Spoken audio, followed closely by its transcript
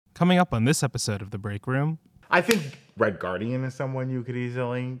Coming up on this episode of The Break Room. I think Red Guardian is someone you could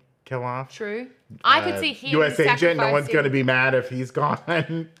easily kill off. True. I could see him U.S. agent, no one's sacrificing- going to be mad if he's gone.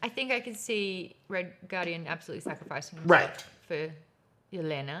 I think I could see Red Guardian absolutely sacrificing himself Right. for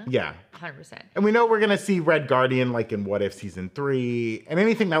Yelena. Yeah. 100%. And we know we're going to see Red Guardian like in What If Season 3. And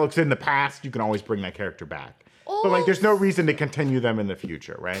anything that looks in the past, you can always bring that character back. But like, there's no reason to continue them in the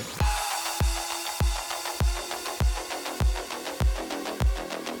future, right?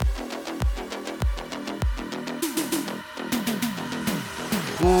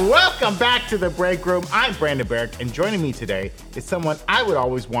 Welcome back to The Break Room. I'm Brandon Barrick, and joining me today is someone I would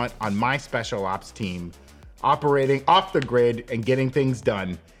always want on my special ops team, operating off the grid and getting things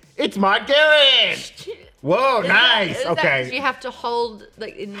done. It's Maud Garrett! Whoa, nice. Is Okay. that you have to hold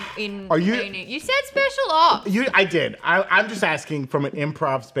like in Are you- training. You said special ops. I did. I'm just asking from an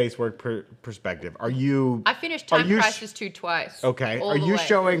improv space work perspective. Are you? I finished Time Crisis 2 twice. Okay. all Are the you way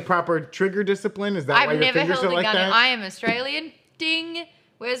showing through. proper trigger discipline? Is that why I've your never fingers held are a like gun. that? I am Australian. Ding.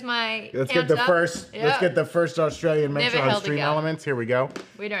 Where's my Let's get the counter? first. Yeah. Let's get the first Australian mention Never on held a Stream gun. Elements. Here we go.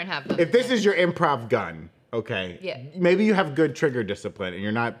 We don't have them. If this is your improv gun, okay. Yeah. Maybe you have good trigger discipline and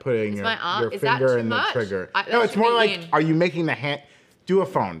you're not putting my arm- your is that finger too in the much? trigger. That No, it's should more be like, in. are you making the hand? Do a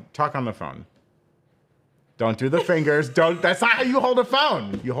phone. Talk on the phone. Don't do the fingers. Don't. That's not how you hold a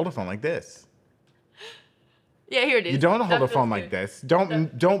phone. You hold a phone like this. Yeah, here it is. You don't hold That a phone feels like good. this.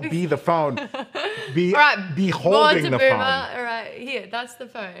 Don't be the phone. Be All right. be Born holding to the Boomer. phone. All right, here. That's the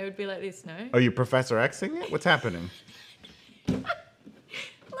phone. It would be like this, no? Are you Professor Xing it? What's happening?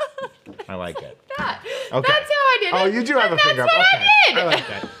 I like it. That. Okay. That's how I did it. Oh, you do have a and finger up. That's what Okay. I did. I like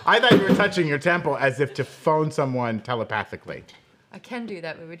that. I thought you were touching your temple as if to phone someone telepathically. I can do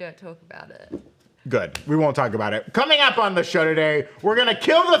that, but we don't talk about it. Good. We won't talk about it. Coming up on the show today, we're going to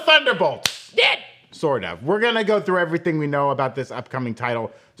kill the Thunderbolts. Dead. Sort of. We're going to go through everything we know about this upcoming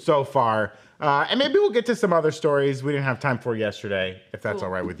title so far. And maybe we'll get to some other stories we didn't have time for yesterday, if that's Cool. all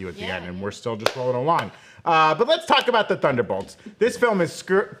right with you at the Yeah. end. And we're still just rolling along. But let's talk about the Thunderbolts. This film is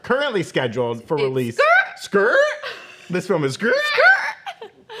currently scheduled for release. Skirt? This film is skirt?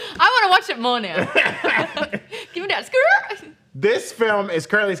 I want to watch it more now. Give me that skirt. This film is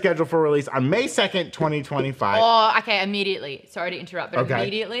currently scheduled for release on May 2nd, 2025. Oh, okay, immediately. Sorry to interrupt, but Okay.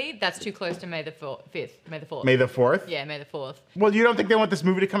 immediately, that's too close to May the 5th. May the 4th. May the 4th? Yeah, May the 4th. Well, you don't think they want this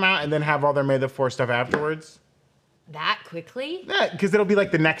movie to come out and then have all their May the 4th stuff afterwards? That quickly? Yeah, because it'll be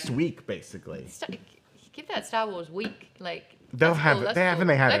like the next week, basically. Give that Star Wars week. Like, They'll that's have cool, it. that's They cool. haven't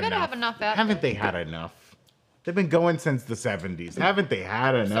they had They enough? better have enough out Haven't there. they had enough? They've been going since the 70s. Haven't they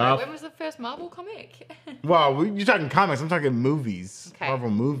had Sorry, enough? when was the first Marvel comic? Well, you're talking comics. I'm talking movies. Okay. Marvel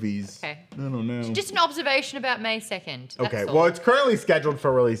movies. Okay. I don't know. Just an observation about May 2nd. That's Okay, all. well, it's currently scheduled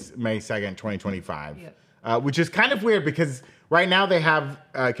for release May 2nd, 2025, Yep. which is kind of weird because right now they have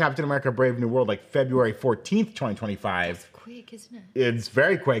Captain America Brave New World like February 14th, 2025. Quick, isn't it? It's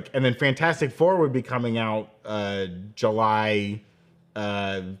very quick. And then Fantastic Four would be coming out July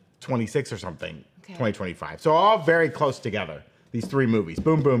 26th or something, Okay. 2025. So all very close together, these three movies.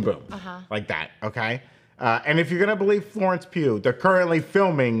 Boom, boom, boom. Like that, okay? And if you're going to believe Florence Pugh, they're currently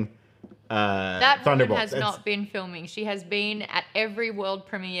filming That woman Thunderbolts. has not been filming. She has been at every world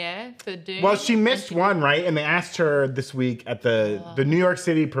premiere for Dune. Well, she missed one, right? And they asked her this week at the New York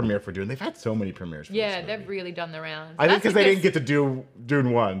City premiere for Dune. They've had so many premieres for Yeah, this they've movie. really done the rounds. I think That's because they didn't get to do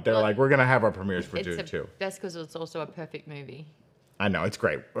Dune 1. They're Well, like, we're going to have our premieres for it's Dune 2. That's because it's also a perfect movie. I know, it's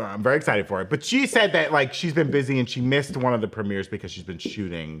great. I'm very excited for it. But she said that like she's been busy and she missed one of the premieres because she's been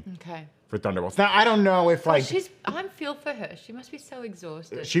shooting Okay. for Thunderbolts. Now, I don't know if like... I feel for her. She must be so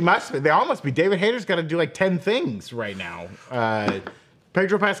exhausted. She must be. They all must be. David Hayter's got to do like 10 things right now.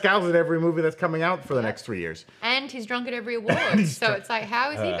 Pedro Pascal's in every movie that's coming out for the next 3 years. And he's drunk at every award. So it's like, how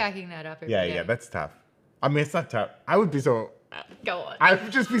is he backing that up every day? Yeah, that's tough. I mean, it's not tough. I would be so... Go on. I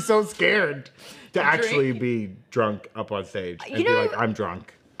would just be so scared to actually drink? be drunk up on stage and You be know- like, I'm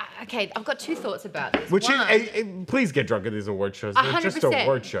drunk. Okay, I've got two thoughts about this. Which One, is, please get drunk at these award shows. They're 100%. just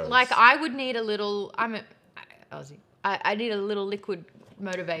award shows. Like, I would need a little, Aussie. I need a little liquid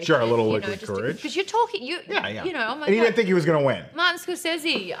motivation. Sure, a little liquid courage. Because you're talking, you know, oh my and he God. didn't think he was going to win. Martin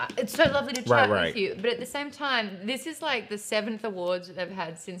Scorsese, it's so lovely to chat Right. with you. But at the same time, this is like the 7th awards that they've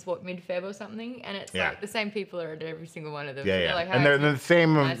had since, mid-Feb or something? And it's like the same people are at every single one of them. Yeah, They're yeah. like, And they're the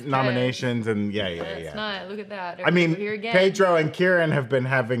same nice nominations and That's nice. Look at that. I mean, Here again. Pedro and Kieran have been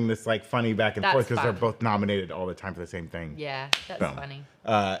having this like funny back and That's forth because they're fun. both nominated all the time for the same thing. Yeah, that's Boom. funny.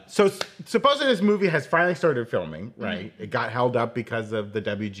 So supposedly this movie has finally started filming, right? Mm-hmm. It got held up because of the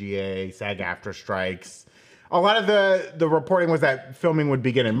WGA, SAG-AFTRA strikes. A lot of the reporting was that filming would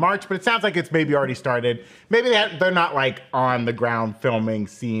begin in March, but it sounds like it's maybe already started. Maybe they're not like on the ground filming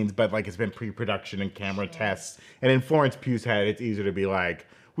scenes, but like it's been pre-production and camera tests. And in Florence Pugh's head, it's easier to be like,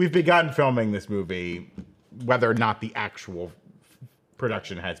 we've begun filming this movie, whether or not the actual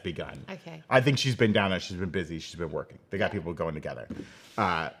production has begun. Okay. I think she's been down there. She's been busy. She's been working. They got people going together.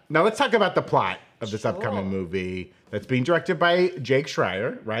 Now let's talk about the plot of this upcoming movie that's being directed by Jake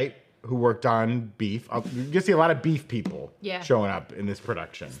Schreier, right? Who worked on Beef. You see a lot of Beef people showing up in this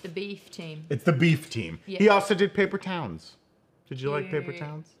production. It's the Beef team. It's the Beef team. Yeah. He also did Paper Towns. Did you like Paper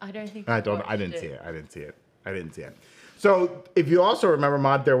Towns? I don't think I didn't see it. So if you also remember,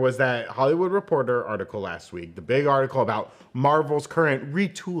 Maude, there was that Hollywood Reporter article last week, the big article about Marvel's current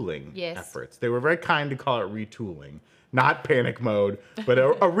retooling efforts. They were very kind to call it retooling, not panic mode, but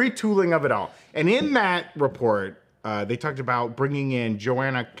a retooling of it all. And in that report, they talked about bringing in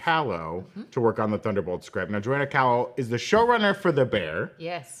Joanna Callow to work on the Thunderbolts script. Now, Joanna Callow is the showrunner for The Bear.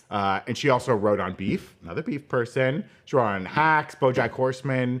 Yes. And she also wrote on Beef, another Beef person. She wrote on Hacks, BoJack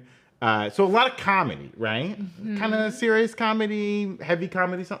Horseman. So a lot of comedy, right? Kind of serious comedy, heavy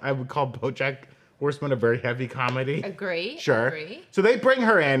comedy. I would call BoJack Horseman a very heavy comedy. Agree. Sure. Agree. So they bring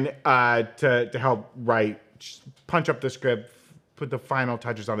her in to help write, punch up the script, put the final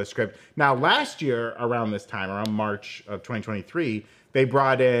touches on the script. Now, last year, around this time, around March of 2023, they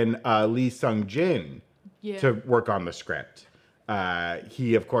brought in Lee Sung-jin to work on the script.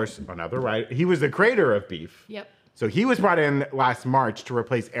 He, of course, another writer. He was the creator of Beef. Yep. So he was brought in last March to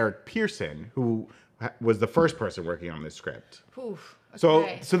replace Eric Pearson, who was the first person working on this script. Oof.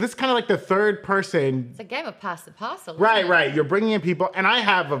 Okay. So this is kind of like the third person. It's a game of pass the parcel. Right. You're bringing in people, and I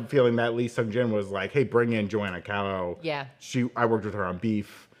have a feeling that Lee Sung-jin was like, "Hey, bring in Joanna Callow." Yeah. I worked with her on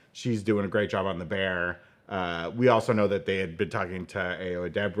Beef. She's doing a great job on The Bear. We also know that they had been talking to Ayo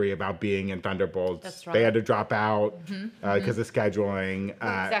Edebiri about being in Thunderbolts. That's right. They had to drop out because of scheduling.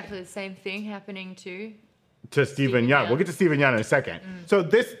 Exactly the same thing happening to Stephen Young. We'll get to Stephen Young in a second. So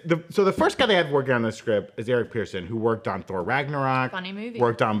the first guy they had working on the script is Eric Pearson, who worked on Thor Ragnarok. Funny movie.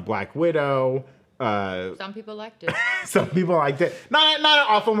 Worked on Black Widow. Some people liked it. Some people liked it. Not an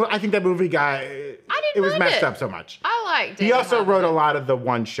awful movie. I think that movie it was messed up so much. I liked it. He also wrote a lot of the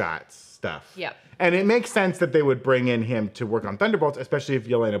one-shot stuff. Yep. And it makes sense that they would bring in him to work on Thunderbolts, especially if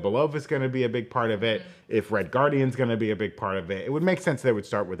Yelena Belova is going to be a big part of it, if Red Guardian's going to be a big part of it. It would make sense they would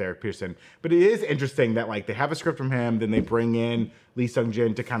start with Eric Pearson. But it is interesting that like they have a script from him, then they bring in Lee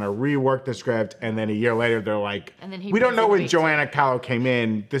Sung-jin to kind of rework the script, and then a year later they're like, we don't know when Joanna Callow came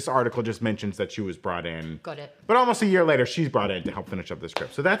in. This article just mentions that she was brought in. Got it. But almost a year later, she's brought in to help finish up the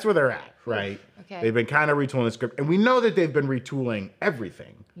script. So that's where they're at, right? Okay. They've been kind of retooling the script, and we know that they've been retooling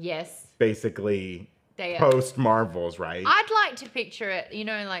everything. Yes. Basically. They Post Marvels, right? I'd like to picture it,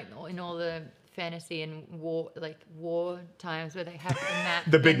 like in all the fantasy and war times where they have the map.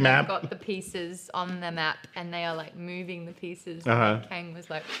 The big map. They've got the pieces on the map, and they are like moving the pieces. And Kang was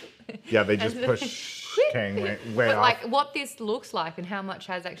like, yeah, they just push Kang way but off. like what this looks like and how much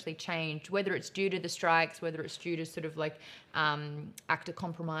has actually changed, whether it's due to the strikes, whether it's due to sort of like actor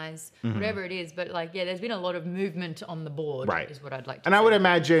compromise, whatever it is. But like, there's been a lot of movement on the board, right? Is what I'd like to say. And I would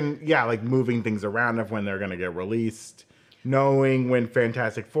imagine, like moving things around of when they're going to get released, knowing when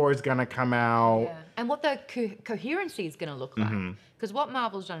Fantastic Four is going to come out. Yeah. And what the coherency is going to look like. Because what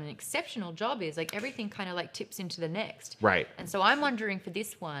Marvel's done an exceptional job is like everything kind of like tips into the next. Right. And so I'm wondering for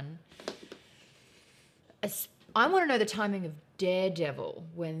this one, I want to know the timing of Daredevil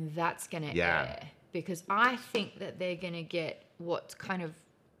when that's going to air. Because I think that they're going to get what's kind of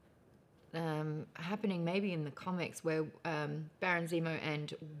happening maybe in the comics where Baron Zemo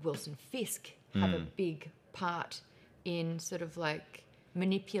and Wilson Fisk have a big part in sort of like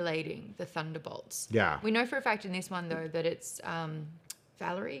manipulating the Thunderbolts. Yeah. We know for a fact in this one, though, that it's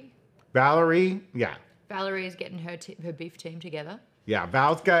Valerie. Valerie, yeah. Valerie is getting her beef team together. Yeah,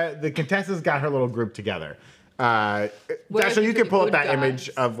 the contestants got her little group together. Dasha, you can pull up that image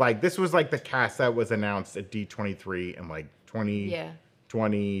of like, this was like the cast that was announced at D23 in like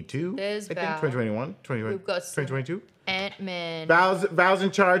 2022. There's Val. 2021, We've got 2022. Ant-Man. Val's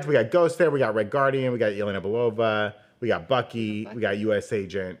in charge. We got Ghost there. We got Red Guardian. We got Yelena Belova. We got Bucky. We got U.S.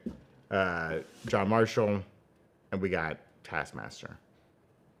 Agent John Marshall. And we got Taskmaster.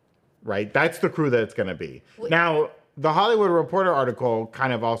 Right? That's the crew that it's going to be. Now, the Hollywood Reporter article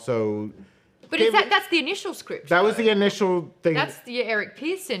kind of also... But that's the initial script. That was the initial thing. That's the Eric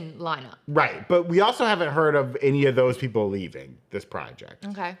Pearson lineup. Right. But we also haven't heard of any of those people leaving this project.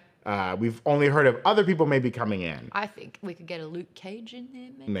 Okay. We've only heard of other people maybe coming in. I think we could get a Luke Cage in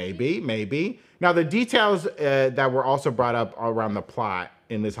there, Maybe. Now, the details that were also brought up around the plot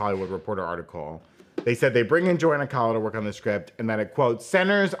in this Hollywood Reporter article They said they bring in Joanna Collin to work on the script, and that it, quote,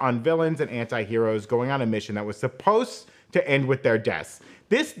 centers on villains and anti-heroes going on a mission that was supposed to end with their deaths.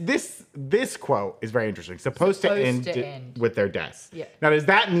 This quote is very interesting. Supposed to end with their deaths. Yeah. Now, does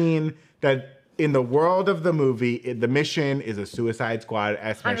that mean that in the world of the movie, the mission is a Suicide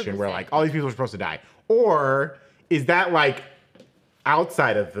Squad-esque mission where, like, all these people are supposed to die? Or is that, like,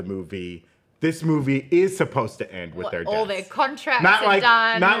 outside of the movie, this movie is supposed to end with their deaths? All their contracts are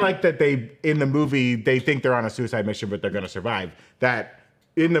done. Not like that in the movie, they think they're on a suicide mission, but they're going to survive. That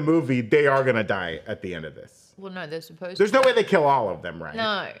in the movie, they are going to die at the end of this. Well, no, they're supposed to. There's no way they kill all of them, right?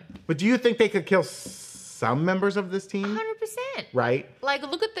 No. But do you think they could kill some members of this team? 100%. Right? Like,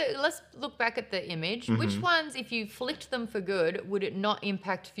 let's look back at the image. Which ones, if you flicked them for good, would it not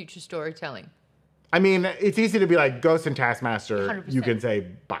impact future storytelling? I mean, it's easy to be like Ghost and Taskmaster. 100%. You can say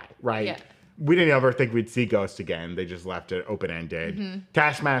bye, right? Yeah. We didn't ever think we'd see Ghost again. They just left it open-ended.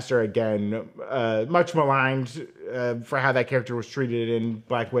 Taskmaster, again, much maligned for how that character was treated in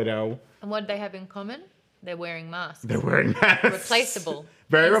Black Widow. And what did they have in common? They're wearing masks. They're wearing masks. Replaceable.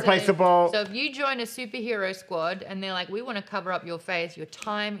 Very replaceable. So if you join a superhero squad and they're like, we want to cover up your face, your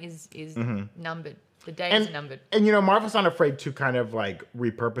time is numbered. The day is numbered. And, you know, Marvel's not afraid to kind of, like,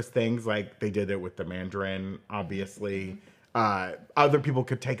 repurpose things. Like, they did it with the Mandarin, obviously. Other people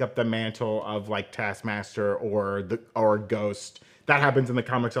could take up the mantle of, like, Taskmaster or Ghost. That happens in the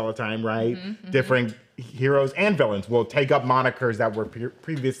comics all the time, right? Different heroes and villains will take up monikers that were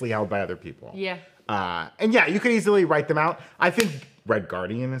previously held by other people. Yeah. And yeah, you could easily write them out. I think Red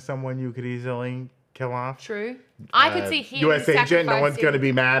Guardian is someone you could easily kill off. True. I could see him U.S. agent, no one's sacrificing- going to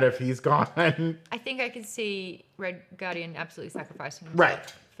be mad if he's gone. I think I could see Red Guardian absolutely sacrificing himself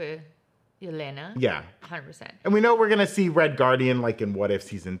Right. for Yelena. Yeah. 100%. And we know we're going to see Red Guardian like in What If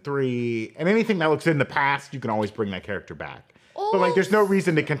Season 3. And anything that looks in the past, you can always bring that character back. But like, there's no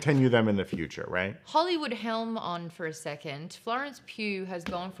reason to continue them in the future, right? Hollywood helm on for a second. Florence Pugh has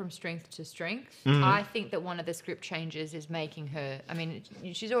gone from strength to strength. Mm-hmm. I think that one of the script changes is making her, I mean,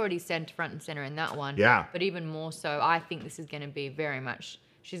 she's already sent front and center in that one. Yeah. But even more so, I think this is going to be very much,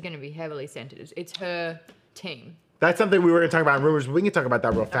 she's going to be heavily centered. It's her team. That's something we were going to talk about in rumors, but we can talk about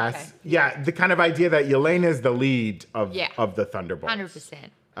that real fast. Okay. Yeah, the kind of idea that Yelena is the lead of the Thunderbolts.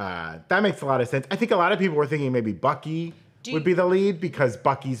 100%. That makes a lot of sense. I think a lot of people were thinking maybe Bucky would be the lead because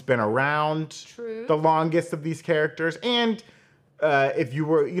Bucky's been around the longest of these characters. And if you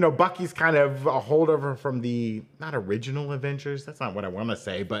were, you know, Bucky's kind of a holdover from the, not original Avengers, that's not what I want to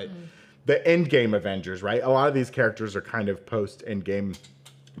say, but the Endgame Avengers, right? A lot of these characters are kind of post-Endgame.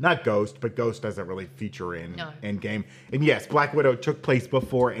 Not Ghost, but Ghost doesn't really feature in Endgame. And yes, Black Widow took place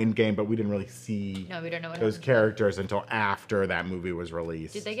before Endgame, but we didn't really see we don't know what those characters until after that movie was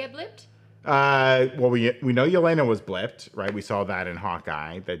released. Did they get blipped? Well, we know Yelena was blipped, right? We saw that in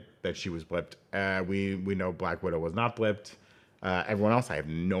Hawkeye, that she was blipped. We know Black Widow was not blipped. Everyone else, I have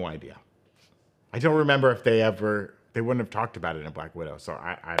no idea. I don't remember if they wouldn't have talked about it in Black Widow, so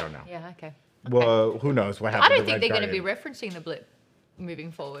I don't know. Yeah, okay. Well, who knows what happened I to don't think Red they're going to be Guardian. referencing the blip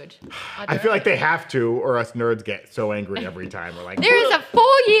moving forward. I feel like they have to, or us nerds get so angry every time. We're like, there is a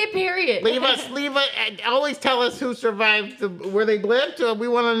 4-year period. leave us, and always tell us who survived. Were they blipped? We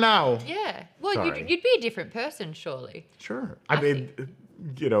want to know. Yeah. Well, Sorry. you'd be a different person, surely. Sure. I mean,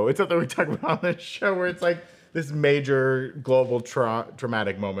 you know, it's something we talk about on this show where it's like this major global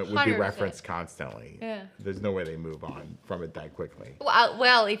traumatic moment would be 100%. referenced constantly. Yeah. There's no way they move on from it that quickly.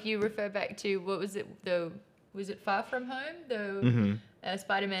 Well, if you refer back to, what was it, was it Far From Home?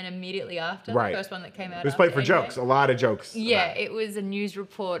 Spider-Man immediately after, Right. the first one that came out. It was played after for Endgame. jokes, a lot of jokes. Yeah, about it. it was a news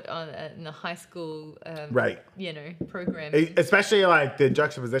report on in the high school, Right. you know, program. Especially like the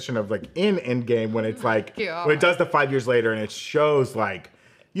juxtaposition of like in Endgame when it's like, God. when it does the 5 years later and it shows like,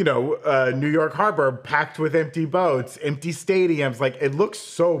 you know, New York Harbor packed with empty boats, empty stadiums. Like, it looks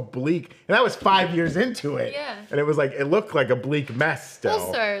so bleak. And that was 5 years into it. Yeah. And it was like, it looked like a bleak mess still.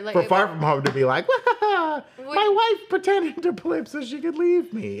 Also, like, for Far From Home to be like, my wife pretended to blip so she could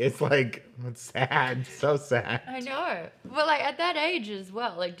leave me. It's like, it's sad. So sad. I know. Well, like, at that age as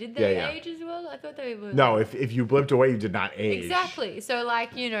well. Like, did they Yeah. age as well? I thought they were. No, if you blipped away, you did not age. Exactly. So,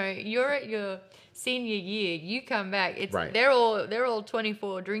 like, you know, you're at your senior year, you come back. It's Right. they're all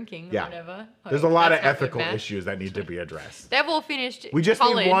 24 drinking or Yeah. whatever. There's a lot of That's not good ethical math. issues that need to be addressed. They've all finished We just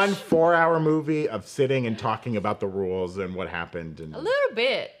college. need one 4-hour movie of sitting and talking about the rules and what happened. And A little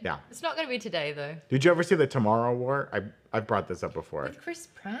bit. Yeah. It's not going to be today though. did you ever see the Tomorrow War? I've brought this up before. With Chris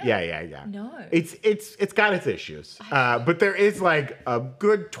Pratt? Yeah. No. It's got its issues. But there is like a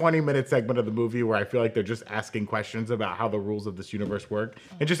good 20-minute segment of the movie where I feel like they're just asking questions about how the rules of this universe work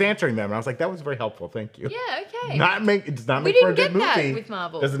and just answering them. And I was like, that was very helpful. Thank you. Yeah, okay. It does not make for a good movie. We didn't get that with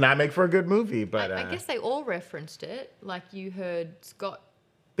Marvel. Does not make for a good movie, but I guess they all referenced it. Like you heard Scott.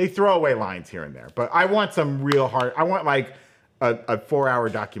 They throw away lines here and there. But I want some real hard. I want like a 4-hour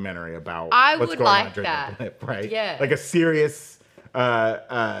documentary about what's going on during the blip, right? Yeah. Like a serious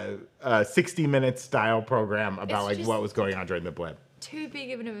 60 minutes style program about like what was going on during the blip. Too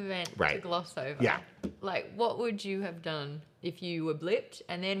big of an event Right. to gloss over. Yeah. Like, what would you have done if you were blipped?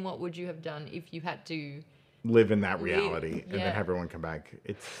 And then what would you have done if you had to live in that reality and yeah. then have everyone come back?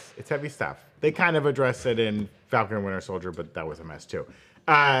 It's heavy stuff. They kind of address it in Falcon and Winter Soldier, but that was a mess too.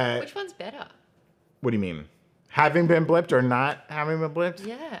 Which one's better? What do you mean? Having been blipped or not having been blipped?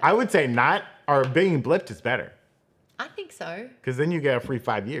 Yeah. I would say not, or being blipped is better. I think so. Because then you get a free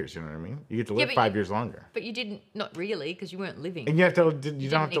 5 years, you know what I mean? You get to live 5 years longer. But you didn't, not really, because you weren't living. And you don't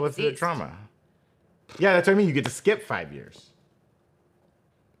have to live through the trauma. Yeah, that's what I mean. You get to skip 5 years.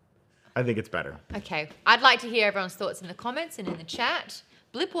 I think it's better. Okay. I'd like to hear everyone's thoughts in the comments and in the chat.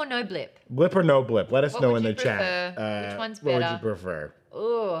 Blip or no blip? Blip or no blip? Let us know in the prefer? chat. Which one's What would better? you prefer?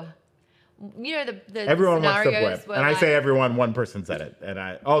 Oh. You know the Everyone wants to scenarios blip. where, And I like, say everyone, one person said it. And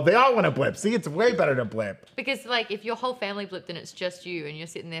they all want to blip. See, it's way better to blip. because like if your whole family blipped and it's just you and you're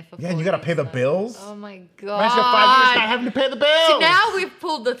sitting there for Yeah, and you got to pay the bills. Oh my god. Imagine 5 years not having to pay the bills. So now we've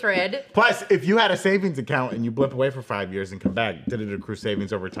pulled the thread. Plus, if you had a savings account and you blip away for 5 years and come back, did it accrue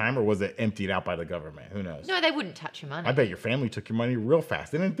savings over time or was it emptied out by the government? Who knows? No, they wouldn't touch your money. I bet your family took your money real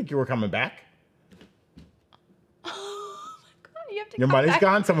fast. They didn't think you were coming back. Oh my god, you have to Your come money's back.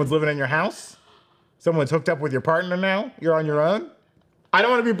 gone. Someone's living in your house. Someone's hooked up with your partner now. You're on your own. I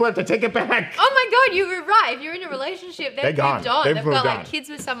don't want to be blipped. I take it back. Oh my god, you were right. If you're in a relationship, they've They're moved gone. on. They've They've moved got on. like kids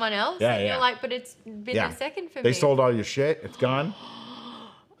with someone else. Yeah, and yeah. you're like, but it's been a second for me. They sold all your shit. It's gone.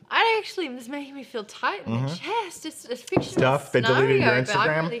 I actually, it's making me feel tight in the chest. It's a fictional Stuff. They scenario, deleted your but I'm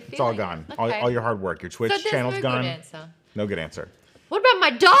Instagram. really it's all feeling gone. it. All, Okay. all your hard work. Your Twitch So there's channel's no gone. good answer. No good answer. What about my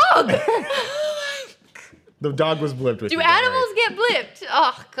dog? The dog was blipped with Do you. don't worry. animals get blipped?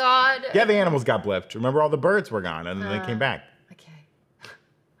 Oh god. Yeah, the animals got blipped. Remember, all the birds were gone, and then they came back. Okay.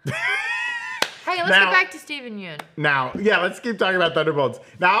 Hey, let's Now- go back to Steven Yeun. Now, yeah, let's keep talking about Thunderbolts.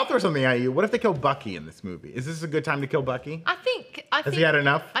 Now, I'll throw something at you. What if they kill Bucky in this movie? Is this a good time to kill Bucky? I think Has he had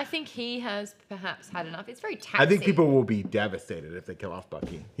enough? I think he has perhaps had enough. It's very taxing. I think people will be devastated if they kill off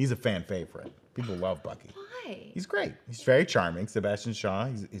Bucky. He's a fan favorite. People love Bucky. Why? He's great. He's very charming. Sebastian Shaw.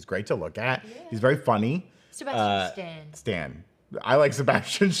 He's great to look at. He's very funny. Sebastian Stan. I like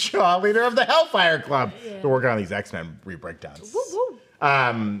Sebastian Shaw, leader of the Hellfire Club. They're working on these X-Men re-breakdowns. Woo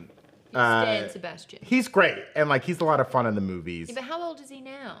Um, Stan Sebastian. he's great, and like he's a lot of fun in the movies. Yeah, but how old is he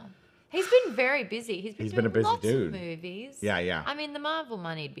now? He's been very busy. He's been been a doing busy lots dude. of movies. Yeah. I mean, the Marvel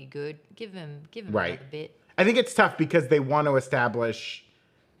money'd be good. Give him Right. another bit. I think it's tough because they want to establish,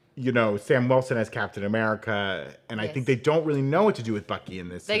 Sam Wilson as Captain America, and I Yes. think they don't really know what to do with Bucky in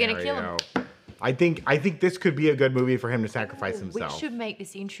this They're scenario. gonna kill him. I think this could be a good movie for him to sacrifice We himself. should make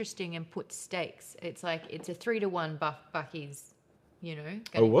this interesting and put stakes. It's like it's a 3-1 Bucky's.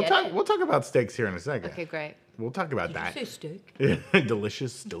 We'll talk about steaks here in a second. Okay, great. We'll talk about Did that. you say steak?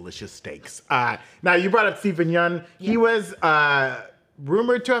 delicious steaks. Now you brought up Steven Yeun. He was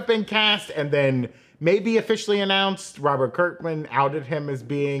rumored to have been cast and then maybe officially announced. Robert Kirkman outed him as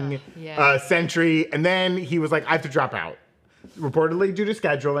being Sentry, and then he was like, I have to drop out. Reportedly due to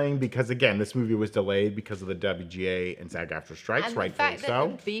scheduling, because again, this movie was delayed because of the WGA and SAG-AFTRA strikes, And rightfully the fact so.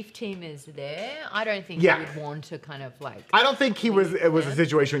 that the beef team is there, I don't think Yeah. you would want to kind of like. I don't think it was a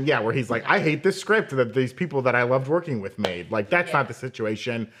situation, where he's like, I hate this script that these people that I loved working with made. Like, that's not the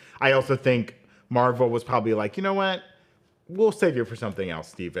situation. I also think Marvel was probably like, you know what? We'll save you for something else,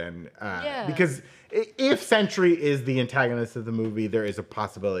 Steven. Because if Sentry is the antagonist of the movie, there is a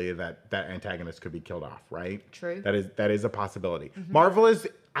possibility that that antagonist could be killed off, right? True. That is a possibility. Marvel is,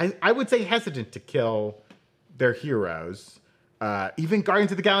 I would say, hesitant to kill their heroes. Even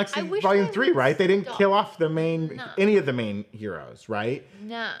Guardians of the Galaxy I wish Volume they 3, would right? They didn't stop. kill off the main, No. any of the main heroes, right?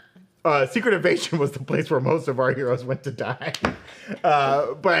 Nah. Secret Invasion was the place where most of our heroes went to die.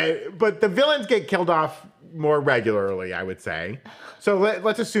 But the villains get killed off more regularly, I would say. So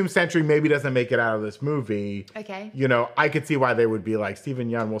let's assume Sentry maybe doesn't make it out of this movie. Okay. I could see why they would be like, Steven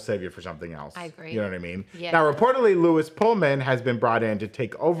Yeun, we'll save you for something else. I agree. You know what I mean? Yeah. Now, reportedly, Lewis Pullman has been brought in to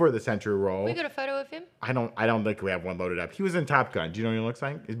take over the Sentry role. We got a photo of him. I don't think we have one loaded up. He was in Top Gun. Do you know what he looks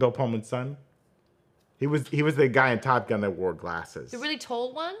like? He's Bill Pullman's son. He was the guy in Top Gun that wore glasses. The really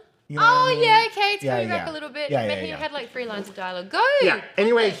tall one. You know what I mean? yeah, okay. It's Yeah, coming back yeah. a little bit. Yeah, But yeah, he yeah. had like 3 lines of dialogue. Go. Yeah.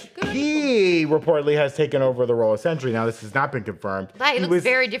 Anyway, Good. he reportedly has taken over the role of Sentry. Now, this has not been confirmed. He looks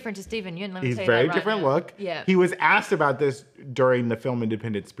very different to Stephen Yeun. Let me He's tell you very that right different now. look. Yeah. He was asked about this during the Film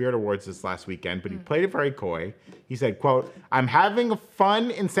Independent Spirit Awards this last weekend, but he played it very coy. He said, quote, "I'm having fun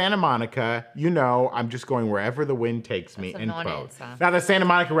in Santa Monica. You know, I'm just going wherever the wind takes me," That's a end quote. non-answer. Now, the Santa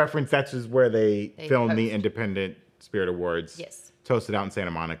Monica reference, that's just where they filmed the host. Independent Spirit Awards. Yes. Toasted out in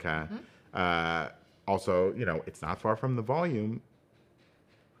Santa Monica. Also, you know, it's not far from the Volume,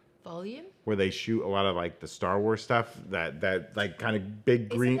 Volume? where they shoot a lot of like the Star Wars stuff, that like kind of big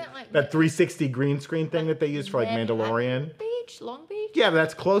green, that like that 360 green screen thing that they use for like Mandalorian. Beach? Long Beach? Yeah, but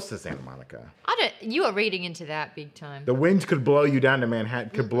that's close to Santa Monica. You are reading into that big time. The winds could blow you down to Manhattan,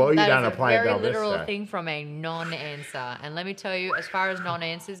 could blow you down to Playa Del That is a very literal Vista. thing from a non-answer. And let me tell you, as far as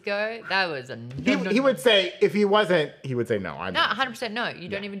non-answers go, that was a He would say, if he wasn't, he would say no. I'm No, not. 100% no. You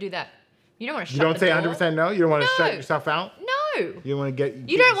don't even do that. You don't want to You shut don't the say door. 100% no? You don't want to No. shut yourself out? No. You don't want to get.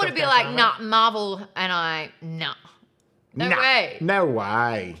 You don't want to be like, nah, Marvel and I, nah. No way. No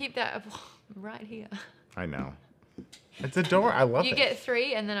way. Keep that right here. I know. It's adorable. I love You it. get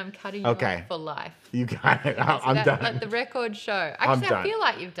 3 and then I'm cutting you Okay. off for life. You got it. So I'm that- done. Let the record show. I'm Actually, I done. feel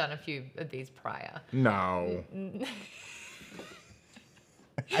like you've done a few of these prior. No.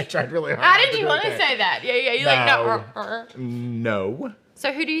 I tried really hard. How not did you do want to that. say that? Yeah, you're like, no. No.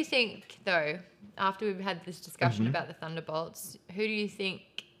 So who do you think, though, after we've had this discussion Mm-hmm. about the Thunderbolts, who do you think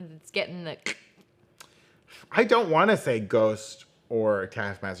is getting the... I don't want to say Ghost or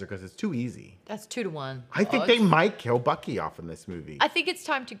Taskmaster because it's too easy. That's 2 to 1. I think they might kill Bucky off in this movie. I think it's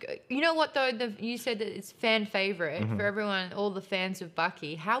time to go. You know what, though? You said that it's fan favorite Mm-hmm. for everyone, all the fans of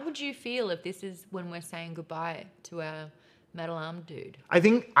Bucky. How would you feel if this is when we're saying goodbye to our metal arm dude? I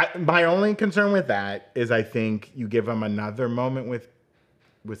think my only concern with that is I think you give him another moment with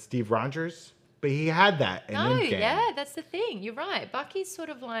Steve Rogers, but he had that in No, Endgame. yeah, that's the thing. You're right. Bucky's sort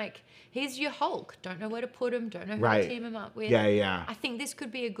of like, he's your Hulk. Don't know where to put him. Don't know who Right. to team him up with. Yeah, yeah. I think this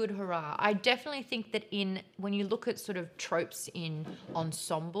could be a good hurrah. I definitely think that when you look at sort of tropes in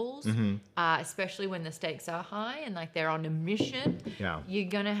ensembles, Mm-hmm. especially when the stakes are high and like they're on a mission, Yeah. you're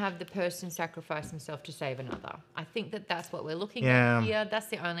going to have the person sacrifice himself to save another. I think that that's what we're looking Yeah. at here. That's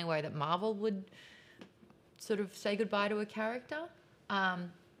the only way that Marvel would sort of say goodbye to a character.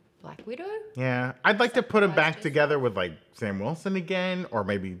 Black Widow? Yeah, I'd like to put him back Sacrifice together with like Sam Wilson again, or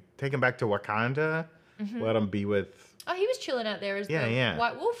maybe take him back to Wakanda. Mm-hmm. Let him be with. Oh, he was chilling out there as Yeah, the yeah.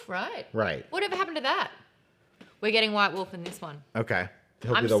 White Wolf, right? Right. Whatever happened to that? We're getting White Wolf in this one. Okay.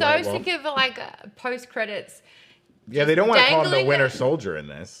 He'll I'm be the so White Wolf. sick of like post credits. Yeah, they don't want to call him the dangling Winter it. Soldier in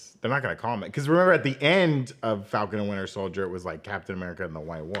this. They're not going to call him it because remember at the end of Falcon and Winter Soldier, it was like Captain America and the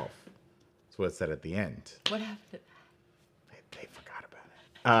White Wolf. That's what it said at the end. What happened? They forgot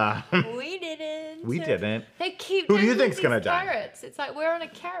about it. We didn't. We didn't. They keep. Who do you dangling think's gonna these die? Carrots. It's like we're on a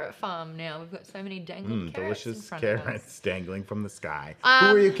carrot farm now. We've got so many dangling carrots in Delicious front of us. carrots dangling from the sky. Who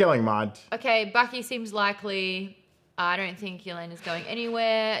are you killing, Maud? Okay, Bucky seems likely. I don't think Yelena's going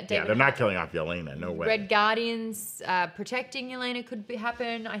anywhere. Yeah, David they're not killing off Yelena. No way. Red Guardians protecting Yelena could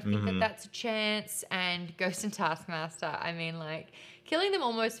happen. I think Mm-hmm. that that's a chance. And Ghost and Taskmaster, I mean, like, killing them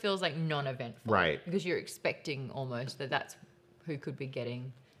almost feels like non-eventful. Right. Because you're expecting almost that that's who could be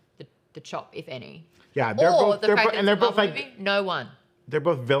getting the chop, if any. Yeah, they're Or both. the They're fact bo- that and they're it's a both Marvel like movie, no one. they're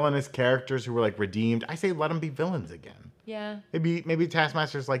both villainous characters who were like redeemed. I say let them be villains again. Yeah. Maybe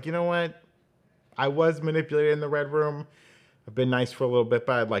Taskmaster's like, you know what? I was manipulated in the Red Room. I've been nice for a little bit,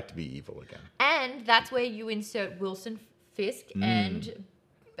 but I'd like to be evil again. And that's where you insert Wilson Fisk and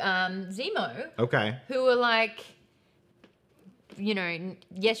Zemo, Okay. who are like, you know,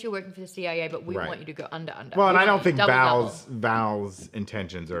 yes, you're working for the CIA, but we Right. want you to go under. Well, and We I don't want think double. Val's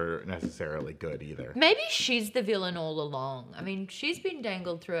intentions are necessarily good either. Maybe she's the villain all along. I mean, she's been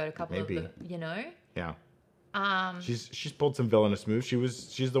dangled throughout a couple Maybe. of the, you know. Yeah. She's pulled some villainous moves.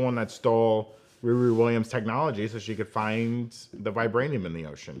 She's the one that stole Riri Williams' technology so she could find the vibranium in the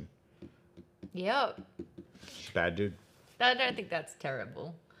ocean. Yeah. She's a bad dude. I don't think that's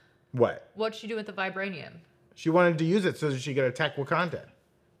terrible. What? What'd she do with the vibranium? She wanted to use it so that she could attack Wakanda.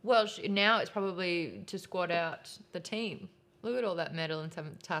 Well, now it's probably to squat out the team. Look at all that metal and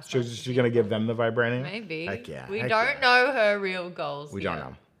some task. So is she gonna give them the vibranium? Maybe. Heck yeah. We heck don't yeah. know her real goals. We yet.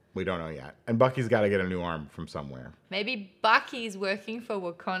 don't know. We don't know yet. And Bucky's got to get a new arm from somewhere. Maybe Bucky's working for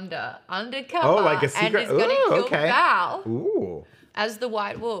Wakanda undercover. Oh, like a secret- And is going to Ooh, kill okay. Val Ooh, as the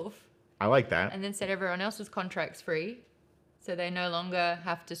White Wolf, I like that. and then set everyone else's contracts free, so they no longer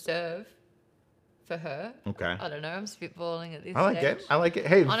have to serve for her. Okay. I don't know. I'm spitballing at this I like stage. it. I like it.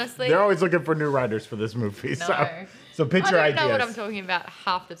 Hey, Honestly, they're always looking for new writers for this movie. No. So pitch your I ideas. don't know what I'm talking about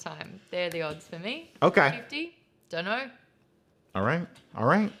half the time. They're the odds for me. Okay. 50? Don't know. All right. All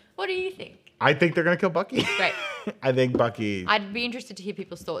right. What do you think? I think they're going to kill Bucky. Great. I think Bucky. I'd be interested to hear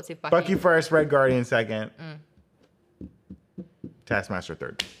people's thoughts if Bucky first, Red Guardian second. Taskmaster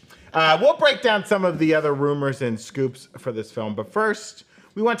third. We'll break down some of the other rumors and scoops for this film. But first,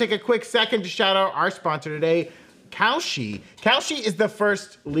 we want to take a quick second to shout out our sponsor today, Kalshi. Kalshi is the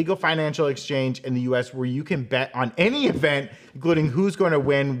first legal financial exchange in the U.S. where you can bet on any event, including who's going to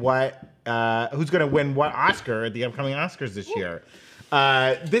win what Oscar at the upcoming Oscars this year.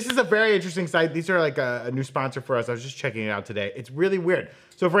 This is a very interesting site. These are like a new sponsor for us. I was just checking it out today. It's really weird.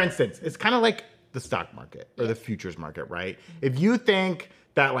 So for instance, it's kind of like the stock market or the futures market, right? If you think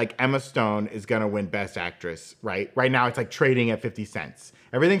that like Emma Stone is gonna win Best Actress, right? Right now it's like trading at 50 cents.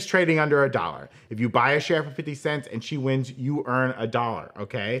 Everything's trading under $1. If you buy a share for 50 cents and she wins, you earn $1,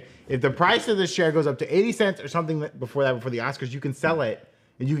 okay? If the price of the share goes up to 80 cents or something before the Oscars, you can sell it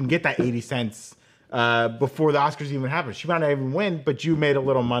and you can get that 80 cents before the Oscars even happen. She might not even win, but you made a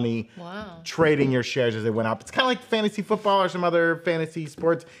little money trading your shares as they went up. It's kind of like fantasy football or some other fantasy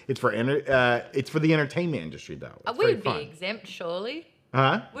sports. It's for the entertainment industry, though. We would be exempt, surely.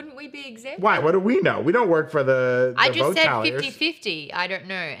 Huh? Wouldn't we be exempt? Why? What do we know? We don't work for the I just vote said talliers. 50-50. I don't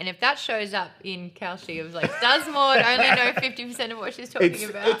know. And if that shows up in Kalshi, it was like, does Maud only know 50% of what she's talking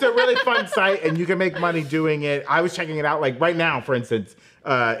about? It's a really fun site, and you can make money doing it. I was checking it out. Like right now, for instance,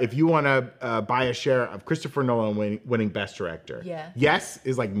 if you want to buy a share of Christopher Nolan winning Best Director, yes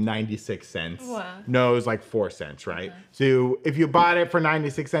is like 96 cents. Wow. No is like 4 cents, right? So if you bought it for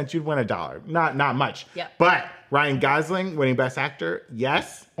 96 cents, you'd win $1. Not much. Yep. But Ryan Gosling winning Best Actor,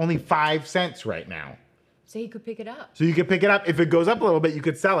 yes, only 5 cents right now. So he could pick it up. So you could pick it up. If it goes up a little bit, you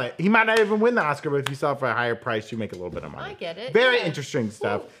could sell it. He might not even win the Oscar, but if you sell it for a higher price, you make a little bit of money. I get it. Very interesting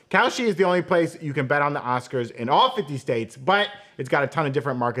stuff. Kalshi is the only place you can bet on the Oscars in all 50 states, but it's got a ton of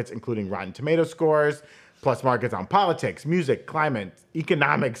different markets, including Rotten Tomato scores, plus markets on politics, music, climate,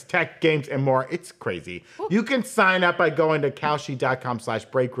 economics, tech, games, and more. It's crazy. You can sign up by going to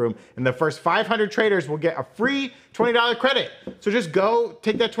kalshi.com/breakroom, and the first 500 traders will get a free $20 credit. So just go,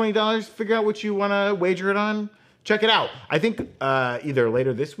 take that $20, figure out what you want to wager it on. Check it out. I think either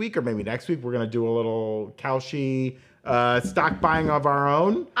later this week or maybe next week, we're going to do a little Kalshi stock buying of our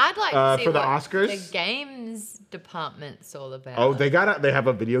own. I'd like to see for the what Oscars. the games department's all about. Oh, they have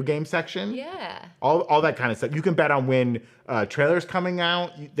a video game section. Yeah. All that kind of stuff. You can bet on when trailers coming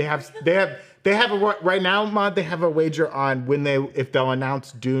out. They have right now, Maude. They have a wager on if they'll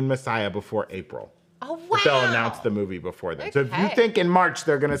announce Dune Messiah before April. Oh wow. If they'll announce the movie before then. So if you think in March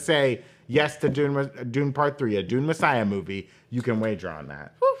they're gonna say yes to Dune Part 3, a Dune Messiah movie, you can wager on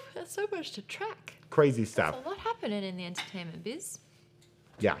that. Whew, that's so much to track. Crazy stuff. There's a lot happening in the entertainment biz.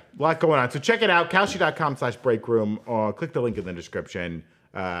 Yeah, a lot going on. So check it out, kalshi.com/breakroom, or click the link in the description.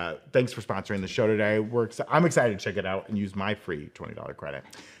 Thanks for sponsoring the show today. I'm excited to check it out and use my free $20 credit.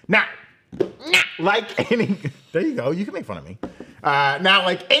 Now, like any, there you go, you can make fun of me. Now,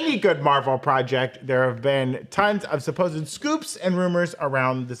 like any good Marvel project, there have been tons of supposed scoops and rumors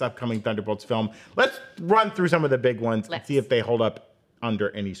around this upcoming Thunderbolts film. Let's run through some of the big ones and see if they hold up under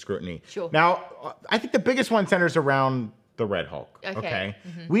any scrutiny. Sure. Now, I think the biggest one centers around the Red Hulk. Okay.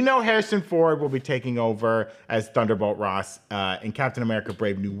 Mm-hmm. We know Harrison Ford will be taking over as Thunderbolt Ross in Captain America: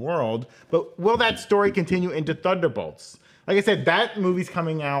 Brave New World, but will that story continue into Thunderbolts? Like I said, that movie's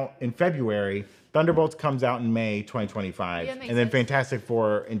coming out in February. Thunderbolts comes out in May 2025, and then sense. Fantastic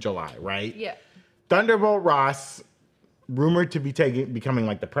Four in July, right? Yeah. Thunderbolt Ross, rumored to be becoming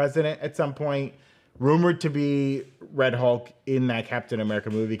like the president at some point. Rumored to be Red Hulk in that Captain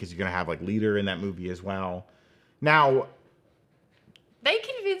America movie because you're gonna have like Leader in that movie as well. Now, they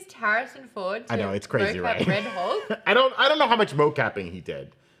convinced Harrison Ford to I know it's crazy, mocap right? Red Hulk. I don't know how much mocapping he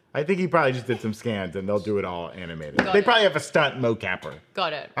did. I think he probably just did some scans and they'll do it all animated. They probably have a stunt mocapper.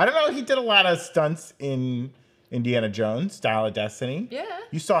 Got it. I don't know. He did a lot of stunts in Indiana Jones, Style of Destiny. Yeah.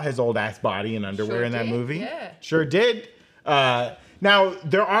 You saw his old ass body in underwear Sure in that did, movie. yeah. Sure did. Now,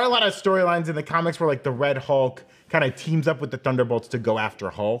 there are a lot of storylines in the comics where like the Red Hulk kind of teams up with the Thunderbolts to go after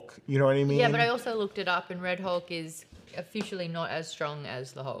Hulk. You know what I mean? Yeah, but I also looked it up, and Red Hulk is officially not as strong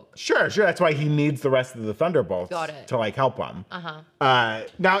as the Hulk. Sure. That's why he needs the rest of the Thunderbolts to like help him.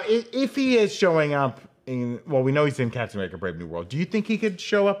 Now, if he is showing up we know he's in Captain America: Brave New World. Do you think he could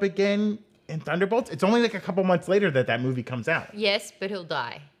show up again in Thunderbolts? It's only like a couple months later that movie comes out. Yes, but he'll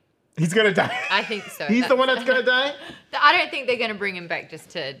die. He's gonna die. I think so. He's the one that's gonna die? I don't think they're going to bring him back just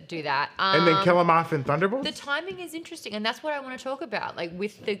to do that. And then kill him off in Thunderbolts? The timing is interesting, and that's what I want to talk about. Like,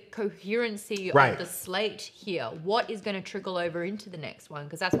 with the coherency Right. of the slate here, what is going to trickle over into the next one?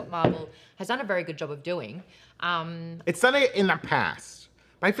 Because that's what Marvel has done a very good job of doing. It's done it in the past.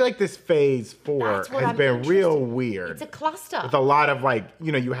 But I feel like this phase 4 That's what has I'm been real interested- weird. It's a cluster. With a lot of like,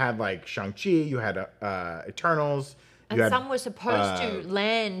 you had like Shang-Chi, you had Eternals. And you had, some were supposed to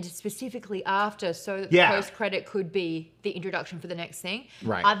land specifically after, so that the Yeah. post-credit could be the introduction for the next thing.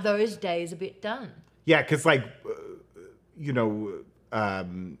 Right. Are those days a bit done? Yeah, because like,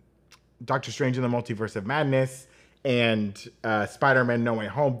 Doctor Strange in the Multiverse of Madness and Spider-Man No Way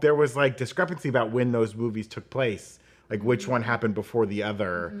Home, there was like discrepancy about when those movies took place. Like which one happened before the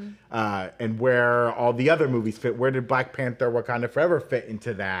other, and where all the other movies fit. Where did Black Panther, Wakanda Forever fit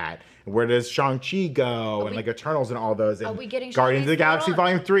into that? And where does Shang-Chi go? And like Eternals and all those. And Are we getting Guardians of the Shang-Chi Galaxy on?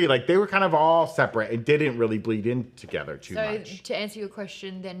 Volume 3? Like they were kind of all separate. It didn't really bleed in together too So much. to answer your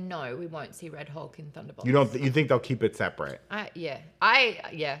question, then no, we won't see Red Hulk in Thunderbolts. You think they'll keep it separate? Yeah.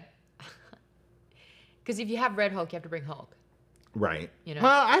 Because if you have Red Hulk, you have to bring Hulk. Right. You know?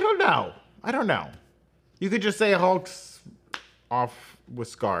 Well, I don't know. You could just say Hulk's off with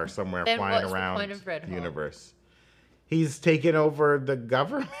Scar somewhere Then flying what's the around point of Red the Hulk? universe. He's taken over the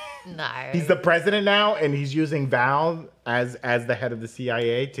government. No. He's the president now, and he's using Val as the head of the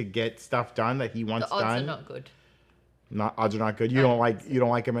CIA to get stuff done that he wants The odds done. are not good. Odds are not good. You don't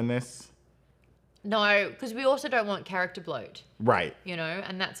like him in this, No, because we also don't want character bloat, right?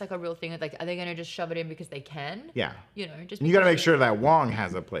 and that's like a real thing. Like, are they going to just shove it in because they can? Yeah. Just You got to because make sure that Wong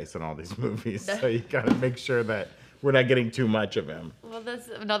has a place in all these movies. So you got to make sure that we're not getting too much of him. Well, there's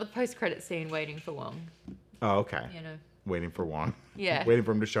another post-credit scene waiting for Wong. Oh, okay. You know. Waiting for Wong. Yeah. Waiting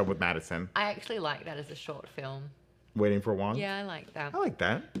for him to show up with Madison. I actually like that as a short film. Waiting for Wong. Yeah, I like that. I like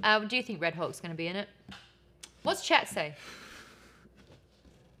that. Do you think Red Hulk's going to be in it? What's chat say?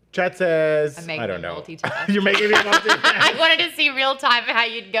 Chat says, I'm making I don't it know. multitask. You're making me multitask. I wanted to see real time how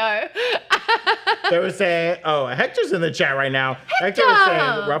you'd go. They were saying, Hector's in the chat right now. Hector was saying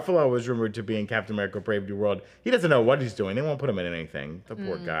Ruffalo was rumored to be in Captain America Brave New World. He doesn't know what he's doing. They won't put him in anything. The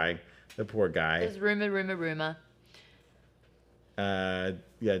poor guy. The poor guy. There's rumor.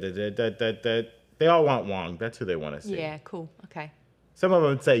 They all want Wong. That's who they want to see. Yeah, cool. Okay. Some of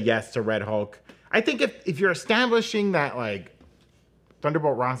them say yes to Red Hulk. I think if you're establishing that, like,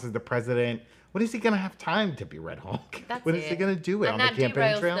 Thunderbolt Ross is the president, when is he going to have time to be Red Hulk? That's When is he going to do it and on that the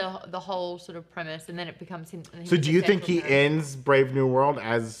campaign derails trail? the whole sort of premise, and then it becomes him. So do you think he central character. ends Brave New World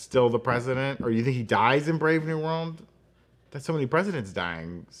as still the president? Or do you think he dies in Brave New World? There's so many presidents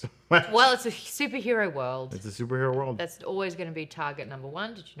dying. So much. Well, it's a superhero world. It's a superhero world. That's always going to be target number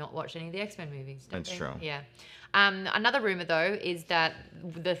one. Did you not watch any of the X-Men movies? That's true. Yeah. Another rumor, though, is that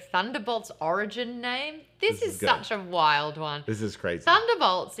the Thunderbolts origin name, this is good. such a wild one. This is crazy.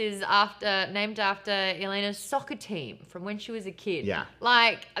 Thunderbolts is named after Elena's soccer team from when she was a kid. Yeah.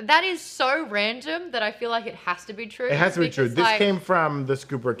 Like, that is so random that I feel like it has to be true. It has to be true. because, This like, came from the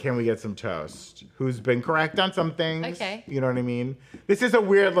scooper, Can We Get Some Toast, who's been correct on some things. Okay. You know what I mean? This is a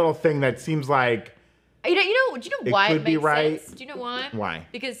weird little thing that seems like, do you know why could it be makes right. sense? Do you know why? Why?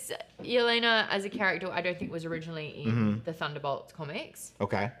 Because Yelena, as a character, I don't think was originally in the Thunderbolts comics.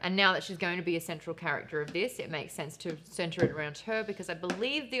 okay. And now that she's going to be a central character of this, it makes sense to center it around her, because I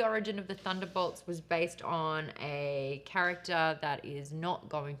believe the origin of the Thunderbolts was based on a character that is not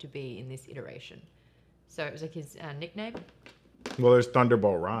going to be in this iteration. So it was like his nickname. Well, there's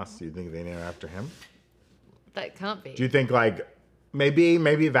Thunderbolt Ross. Do you think they named it after him? That can't be. Do you think, like, maybe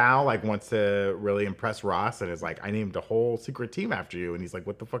Val, like, wants to really impress Ross and is like, I named a whole secret team after you. And he's like,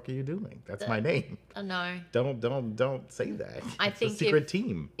 what the fuck are you doing? That's my name. No. Don't say that. I It's think a secret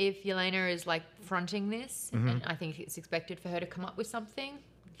team. If Yelena is like fronting this, and I think it's expected for her to come up with something,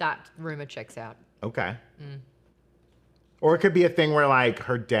 that rumor checks out. Okay. Or it could be a thing where, like,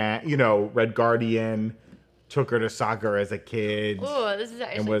 her dad, Red Guardian took her to soccer as a kid. Oh, this is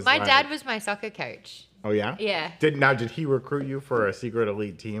actually was my like- dad was my soccer coach. Oh, yeah? Yeah. Did he recruit you for a secret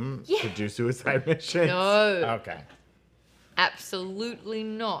elite team to do suicide missions? No. Okay. Absolutely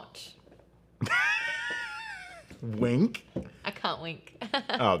not. Wink? I can't wink.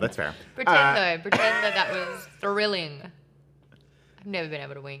 Oh, that's fair. Pretend that was thrilling. I've never been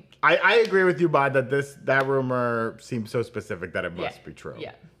able to wink. I agree with you, Bod, that rumor seems so specific that it must Yeah. be true.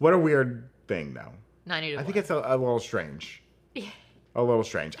 Yeah. What a weird thing, though. 90 to I think 1. it's a little strange. A little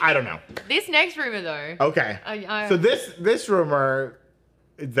strange. I don't know. This next rumor, though. Okay. I- So this rumor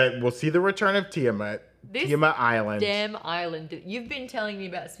is that we'll see the return of Tiamat This Tiamat Island. damn island. You've been telling me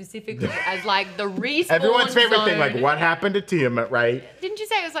about specifically as like the respawn Everyone's favorite zone. thing, like what happened to Tiamat, right? Didn't you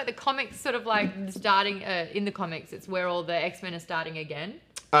say it was like the comics sort of like starting in the comics? It's where all the X-Men are starting again.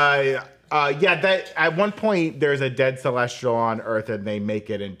 Yeah, that at one point there's a dead Celestial on Earth, and they make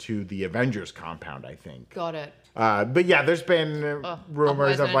it into the Avengers compound, I think. Got it. But yeah, there's been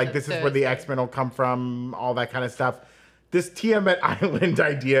rumors of like this is where the Thursday. X-Men will come from, all that kind of stuff. This Tiamat Island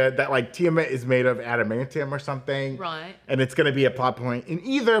idea that like Tiamat is made of adamantium or something, Right. And it's going to be a plot point in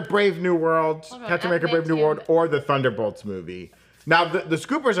either Brave New World, Hold on, Captain America: Brave New adamantium. World, or the Thunderbolts movie. Now the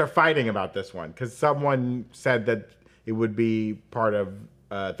Scoopers are fighting about this one because someone said that it would be part of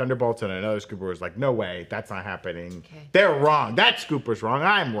Thunderbolts, and another Scooper was like, "No way, that's not happening. Okay. They're wrong. That Scooper's wrong.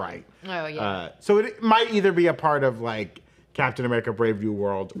 I'm right." Oh yeah. So it might either be a part of like Captain America: Brave New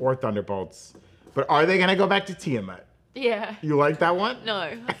World or Thunderbolts. But are they going to go back to Tiamat? yeah. You like that one? No,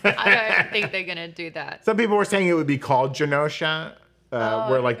 I don't think they're gonna do that. Some people were saying it would be called Genosha,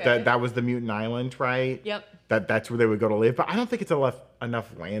 where like okay. that was the mutant island, right? Yep. That's where they would go to live. But I don't think it's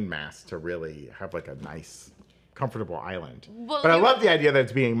enough landmass to really have like a nice, comfortable island. Well, but I you- love the idea that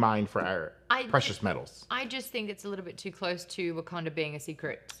it's being mined for our I- precious metals. I just think it's a little bit too close to Wakanda being a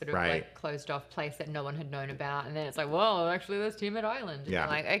secret, sort of Right. like closed off place that no one had known about. And then it's like, well, actually, there's Tiamat Island. And Yeah. you're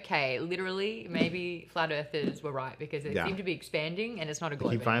like, okay, literally, maybe flat earthers were right because it Yeah. seemed to be expanding and it's not a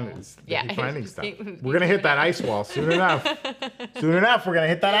globe Keep anymore. finding, Yeah. keep finding stuff. We're gonna hit that ice wall soon enough. Soon enough, we're gonna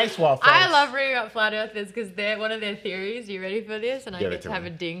hit that ice wall. Folks. I love bringing up flat earthers because they're one of their theories. You ready for this? And I Give it get to to have me.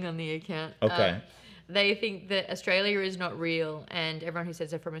 a ding on the account. Okay. They think that Australia is not real, and everyone who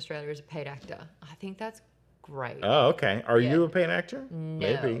says they're from Australia is a paid actor. I think that's great. Oh, okay. Are Yeah. you a paid actor? No,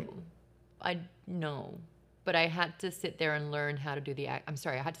 Maybe. no, but I had to sit there and learn how to do the. I'm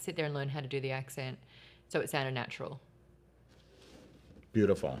sorry, I had to sit there and learn how to do the accent, so it sounded natural.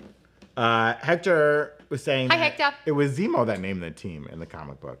 Beautiful. Hector was saying Hi, that Hector. it was Zemo that named the team in the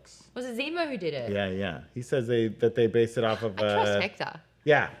comic books. Was it Zemo who did it? Yeah. He says that they based it off of. I trust Hector.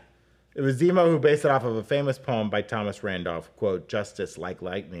 Yeah. It was Zemo who based it off of a famous poem by Thomas Randolph, quote, "Justice like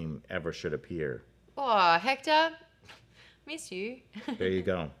lightning ever should appear." Oh, Hector, miss you. There you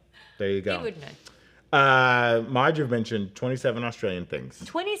go. There you He go. would know. Marge, you've mentioned 27 Australian things.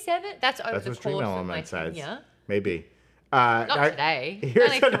 27? That's over That's the what Stream course of my Element says. tenure. Maybe. Not today.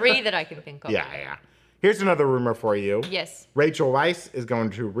 here's Only 3 that I can think of. Yeah. Here's another rumor for you. Yes. Rachel Weisz is going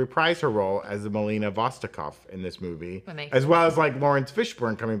to reprise her role as Melina Vostokov in this movie, That makes as well as like Lawrence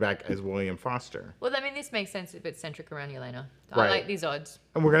Fishburne coming back as William Foster. Well, I mean, this makes sense if it's centric around Yelena. Right. I like these odds.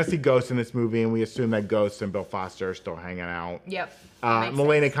 And we're gonna see Ghost in this movie, and we assume that Ghost and Bill Foster are still hanging out. Yep. Makes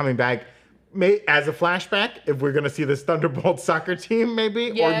Melina sense. coming back. As a flashback, if we're gonna see this Thunderbolt soccer team, maybe,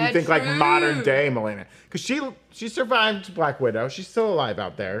 or Yeah, you think like true. modern day Melina, because she survived Black Widow, she's still alive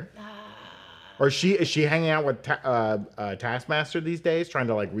out there. Or is she hanging out with Taskmaster these days, trying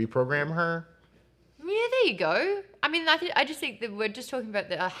to like reprogram her? Yeah, there you go. I mean, I just think that we're just talking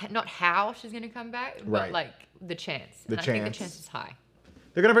about not how she's going to come back, but Right. like the chance. The And I think the chance. chance is high.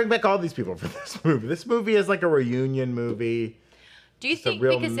 They're gonna bring back all these people for this movie. This movie is like a reunion movie. Do you It's a think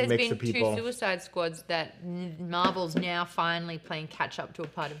real because there's mix been of people. 2 Suicide Squads that Marvel's now finally playing catch up to a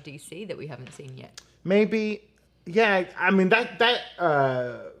part of DC that we haven't seen yet? Maybe, yeah. I mean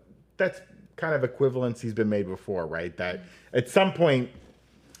that's kind of equivalency's been made before, right? That at some point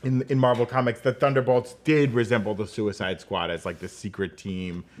in Marvel Comics, the Thunderbolts did resemble the Suicide Squad as like the secret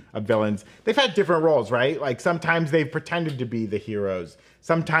team of villains. They've had different roles, right? Like sometimes they've pretended to be the heroes.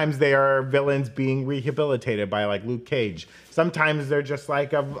 Sometimes they are villains being rehabilitated by like Luke Cage. Sometimes they're just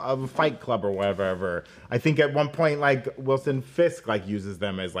like of a fight club or whatever. I think at one point like Wilson Fisk like uses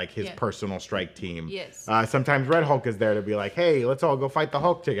them as like his Yeah. personal strike team. Yes. Sometimes Red Hulk is there to be like, hey, let's all go fight the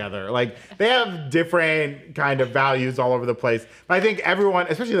Hulk together. Like they have different kind of values all over the place. But I think everyone,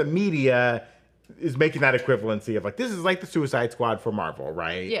 especially the media, is making that equivalency of like, this is like the Suicide Squad for Marvel,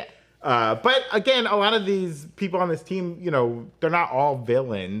 right? Yeah. But again, a lot of these people on this team, you know, they're not all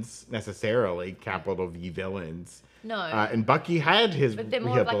villains necessarily, capital V villains. No. And Bucky had his But they're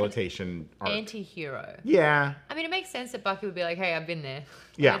more of like an rehabilitation arc. Anti-hero. Yeah. I mean, it makes sense that Bucky would be like, "Hey, I've been there.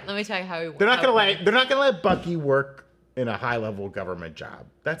 Yeah. Let me tell you how it They're not how gonna it let Bucky work in a high level government job.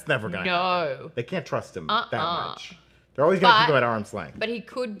 That's never gonna happen. No. They can't trust him that Uh-uh. much. They're always gonna keep But- him at arm's length. But he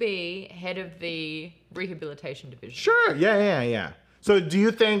could be head of the rehabilitation division. Sure. Yeah. So do you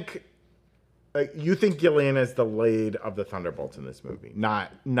think you think Gillian is the lead of the Thunderbolts in this movie,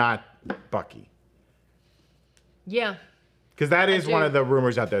 not Bucky? Yeah. Because that is do. one of the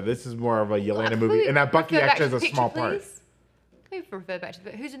rumors out there. This is more of a Yelena movie, and that Bucky refer back actually to has the a small picture, part. please? Can we refer back to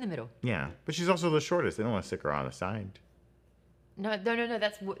the who's in the middle? Yeah, but she's also the shortest. They don't want to stick her on the side. No.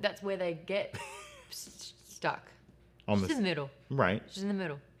 That's where they get stuck. On Just in the middle. Right. Just in the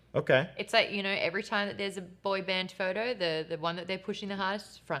middle. Okay. It's like, every time that there's a boy band photo, the one that they're pushing the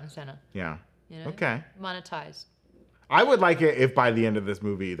hardest, front and center. Yeah. You know? Okay. Monetized. I would like it if by the end of this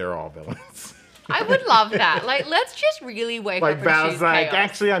movie they're all villains. I would love that. Like, let's just really wake Like up Val's and choose like, chaos.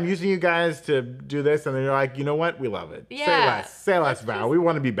 actually, I'm using you guys to do this, and then you're like, you know what? We love it. Yeah. Say less, Val. We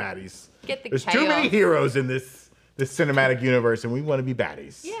want to be baddies. Get the There's chaos. too many heroes in this cinematic universe, and we want to be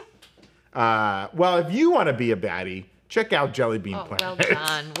baddies. Yeah. Well, if you want to be a baddie, check out Jelly Bean Oh,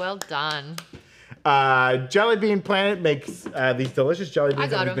 Planet. well done. Jelly Bean Planet makes these delicious jelly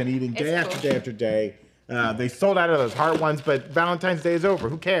beans that got we've been 'em. eating day It's after cool. day after day. They sold out of those heart ones, but Valentine's Day is over.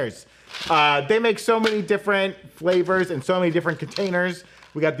 Who cares? They make so many different flavors and so many different containers.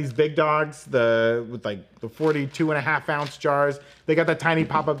 We got these big dogs, with the 42.5-ounce jars. They got the tiny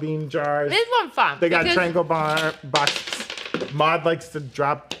Papa Bean jars. This one's fun. They got because- triangle boxes. Maud likes to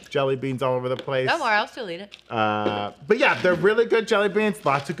drop jelly beans all over the place. Don't worry, I'll still eat it. But yeah, they're really good jelly beans.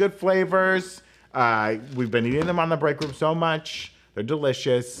 Lots of good flavors. We've been eating them on the break room so much. They're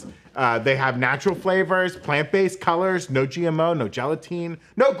delicious. They have natural flavors, plant-based colors, no GMO, no gelatine,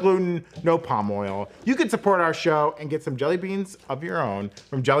 no gluten, no palm oil. You can support our show and get some jelly beans of your own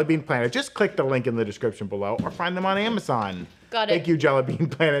from Jelly Bean Planet. Just click the link in the description below or find them on Amazon. Got it. Thank you, Jelly Bean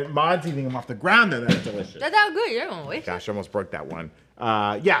Planet. Maud's eating them off the ground. That's delicious. That's how good. You don't want to waste it. Gosh, I almost broke that one.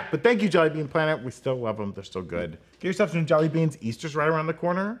 Yeah, but thank you, Jelly Bean Planet. We still love them. They're still good. Get yourself some jelly beans. Easter's right around the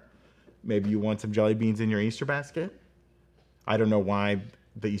corner. Maybe you want some jelly beans in your Easter basket. I don't know why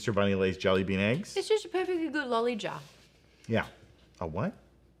the Easter Bunny lays jelly bean eggs. It's just a perfectly good lolly jar. Yeah. A what?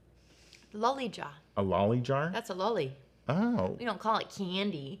 Lolly jar. A lolly jar? That's a lolly. Oh, We don't call it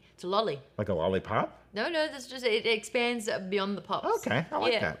candy. It's a lolly. like a lollipop? No, that's just it expands beyond the pops. Okay, I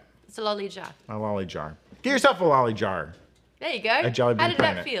like that. It's a lolly jar. A lolly jar. Get yourself a lolly jar. There you go. A Jelly Bean How did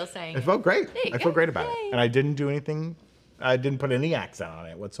Planet. that feel saying It felt great. There you I go. feel great about it. Yay. And I didn't do anything. I didn't put any accent on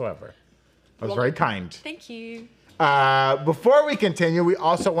it whatsoever. I was Well, very kind. Thank you. Before we continue, we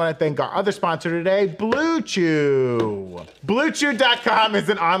also want to thank our other sponsor today, Blue Chew. BlueChew.com is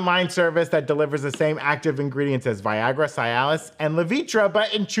an online service that delivers the same active ingredients as Viagra, Cialis, and Levitra,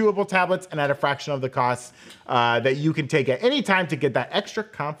 but in chewable tablets and at a fraction of the cost that you can take at any time to get that extra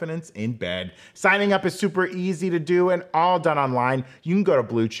confidence in bed. Signing up is super easy to do and all done online. You can go to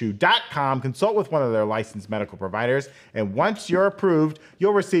BlueChew.com, consult with one of their licensed medical providers, and once you're approved,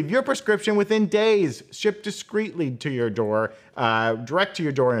 you'll receive your prescription within days, shipped discreetly to your door, direct to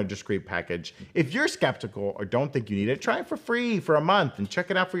your door in a discreet package. If you're skeptical or don't think you need it, try it for free for a month and check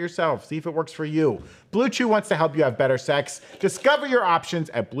it out for yourself. See if it works for you. Blue Chew wants to help you have better sex. Discover your options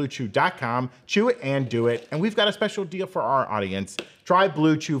at BlueChew.com. Chew it and do it. And we've got a special deal for our audience. Try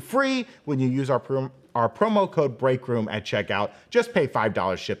Blue Chew free when you use our promo code BREAKROOM at checkout. Just pay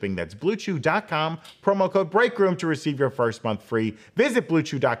 $5 shipping. That's BlueChew.com. Promo code BREAKROOM to receive your first month free. Visit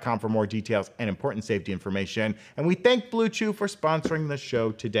BlueChew.com for more details and important safety information. And we thank Blue Chew for sponsoring the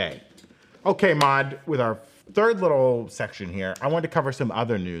show today. Okay, Maud, with our third little section here, I wanted to cover some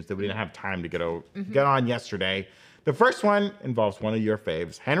other news that we didn't have time to get on yesterday. The first one involves one of your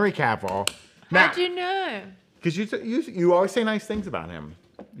faves, Henry Cavill. How'd you know? Because you always say nice things about him.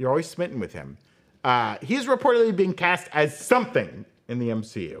 You're always smitten with him. He's reportedly being cast as something in the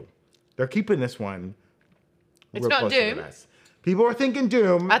MCU. They're keeping this one. It's real not close to the Doom? vest. People were thinking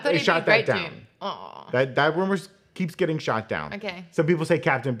Doom. I thought They he'd shot be that great down. Doom. Aw. That rumor keeps getting shot down. Okay. Some people say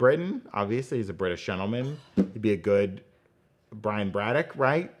Captain Britain. Obviously, he's a British gentleman. He'd be a good Brian Braddock,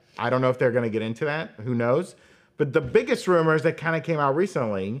 right? I don't know if they're going to get into that. Who knows? But the biggest rumors that kind of came out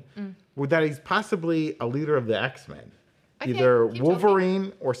recently were that he's possibly a leader of the X-Men. Okay, Either keep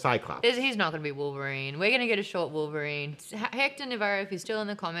Wolverine or Cyclops. He's not going to be Wolverine. We're going to get a short Wolverine. Hector Navarro, if he's still in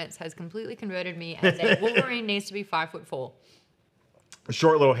the comments, has completely converted me as a Wolverine needs to be 5'4". A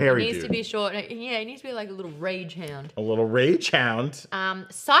short little hairy He needs dude. to be short. Yeah, he needs to be like a little rage hound. A little rage hound.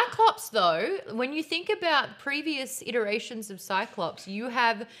 Cyclops, though, when you think about previous iterations of Cyclops, you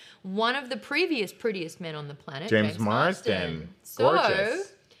have one of the previous prettiest men on the planet, James Marsden. So,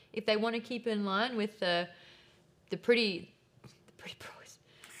 Gorgeous. if they want to keep in line with the pretty boys,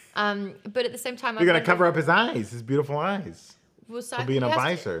 but at the same time, You're going to cover up his eyes, his beautiful eyes. Well, He'll be in a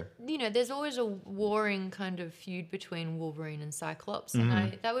visor. There's always a warring kind of feud between Wolverine and Cyclops, Mm-hmm.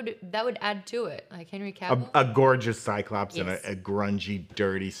 and that would add to it. Like Henry Cavill. A gorgeous Cyclops and Yes. a grungy,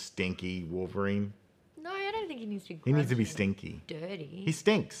 dirty, stinky Wolverine. No, I don't think he needs to be. He needs to be grungy, stinky. dirty. He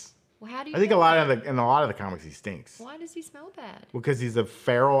stinks. Well, how do you? I think know in a lot of the comics he stinks. Why does he smell bad? Because he's a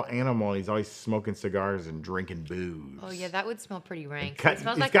feral animal and he's always smoking cigars and drinking booze. Oh yeah, that would smell pretty rank. Cut, It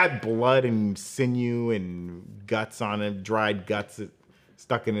smells he's like got blood and sinew and guts on him, dried guts.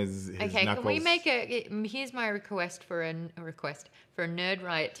 stuck in his Okay, knuckles. can we make here's my request for a Nerd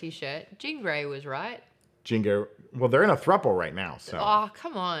Riot t-shirt. Jean Grey was right. Ginger? Well, they're in a throuple right now, so Oh,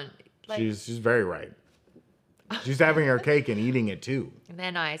 come on. Like, she's very right. She's having her cake and eating it too. and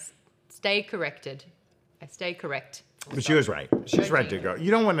then I stay corrected. I stay correct. But she was right. She's right to go.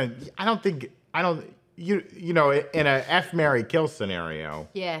 You don't want to. You know, in a F marry kill scenario.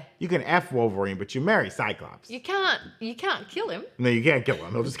 Yeah. You can F Wolverine, but you marry Cyclops. You can't kill him. No, you can't kill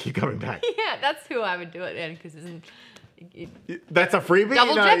him. He'll just keep coming back. Yeah, that's who I would do it in because That's a freebie.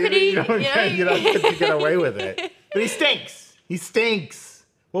 Double jeopardy, You don't get to get away with it. But he stinks. He stinks.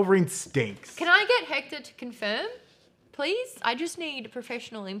 Wolverine stinks. Can I get Hector to confirm, please? I just need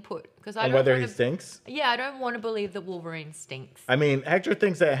professional input because I On don't whether wanna, he stinks? Yeah, I don't want to believe that Wolverine stinks. I mean, Hector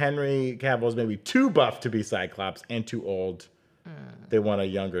thinks that Henry Cavill is maybe too buff to be Cyclops and too old. They want a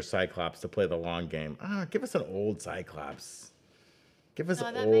younger Cyclops to play the long game. Give us an old Cyclops. Give us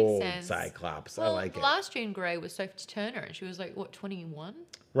that makes old sense. Cyclops. Well, I like it. last Jean Grey was Sophie Turner, and she was like, what, 21?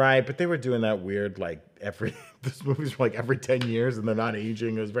 Right, but they were doing that weird, like, this movie's like every 10 years and they're not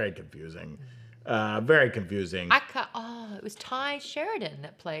aging. It was very confusing. Very confusing. It was Ty Sheridan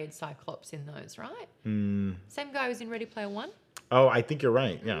that played Cyclops in those, right? Same guy who was in Ready Player One? Oh, I think you're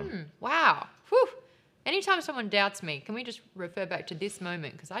right, yeah. Wow. Whew. Anytime someone doubts me, can we just refer back to this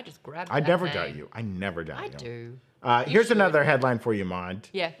moment? Because I just grabbed I that never name. doubt you. I never doubt I you. do. Here's should. another headline for you, Maud.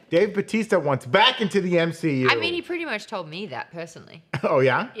 Yeah. Dave Bautista wants back into the MCU. I mean, he pretty much told me that personally. Oh,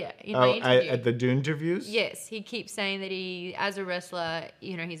 yeah? Yeah, in my interview. At the Dune interviews? Yes, he keeps saying that he, as a wrestler,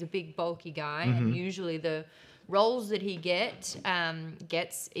 you know, he's a big, bulky guy, Mm-hmm. and usually the roles that he gets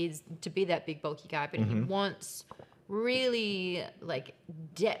is to be that big, bulky guy, but Mm-hmm. he wants really like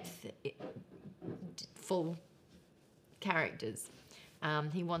full characters.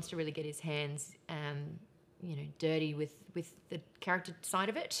 He wants to really get his hands, dirty with the character side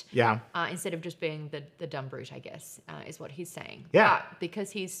of it. Yeah. Instead of just being the dumb brute, I guess, is what he's saying. Yeah. But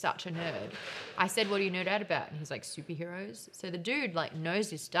because he's such a nerd, I said, what do you nerd out about? And he's like, superheroes. So the dude like knows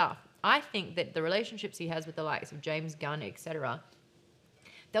his stuff. I think that the relationships he has with the likes of James Gunn, etc.,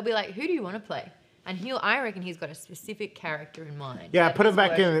 they'll be like, who do you want to play? And I reckon he's got a specific character in mind. Yeah, that put him he's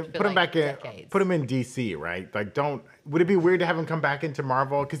back in. worshipped for, Put him like, back in. decades. Put him in DC, right? Like, would it be weird to have him come back into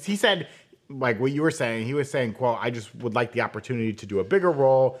Marvel? Because he said, like what you were saying, he was saying, "Quote: I just would like the opportunity to do a bigger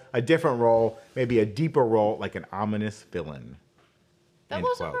role, a different role, maybe a deeper role, like an ominous villain." That End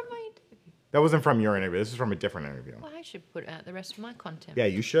wasn't quote. from my interview. That wasn't from your interview. This is from a different interview. Well, I should put out the rest of my content. Yeah,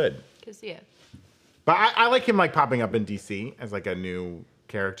 you should. Because, yeah. But I like him like popping up in DC as like a new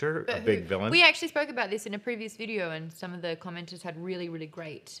character, a big villain. We actually spoke about this in a previous video, and some of the commenters had really, really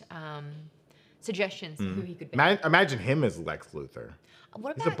great suggestions of who he could be. Imagine him as Lex Luthor.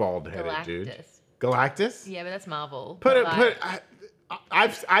 What He's about a bald-headed Galactus? dude. Galactus? Yeah, but that's Marvel.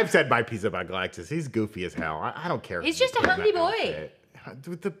 I've said my piece about Galactus. He's goofy as hell. I don't care. if He's just a wearing hunky that boy. outfit.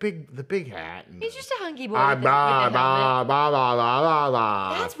 With the big hat. And He's just a hunky boy. Ah, with blah, the helmet. blah, blah, blah, blah,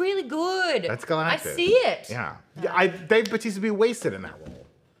 blah. That's really good. That's Galactus. I see it. Yeah. Dave Bautista be wasted in that role.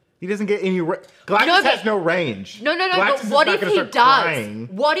 He doesn't get any. Galactus No, but- has no range. No, Galactus but is what not if gonna he start does? crying.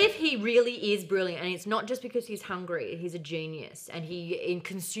 What if he really is brilliant, and it's not just because he's hungry, he's a genius, and he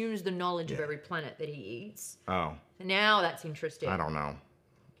consumes the knowledge of every planet that he eats. Oh, Now that's interesting. I don't know.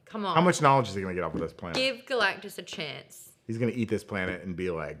 Come on. How much knowledge is he gonna get off of this planet? Give Galactus a chance. He's gonna eat this planet and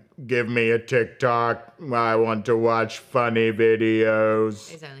be like, "Give me a TikTok. I want to watch funny videos."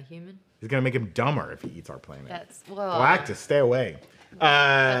 He's only human. He's gonna make him dumber if he eats our planet. That's well. Galactus, stay away.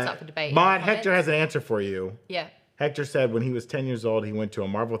 That's up for debate. Maud, Comments? Hector has an answer for you. Yeah. Hector said when he was 10 years old, he went to a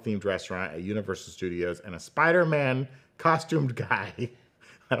Marvel-themed restaurant at Universal Studios, and a Spider-Man costumed guy,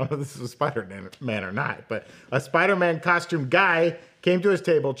 I don't know if this is a Spider-Man or not, but a Spider-Man costumed guy came to his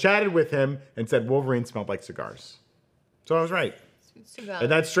table, chatted with him, and said Wolverine smelled like cigars. So I was right. Cigar.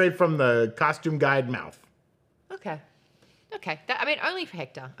 And that's straight from the costume guide mouth. Okay. Only for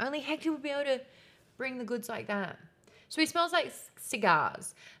Hector. Only Hector would be able to bring the goods like that. So he smells like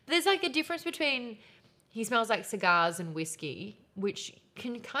cigars. But there's like a difference between he smells like cigars and whiskey, which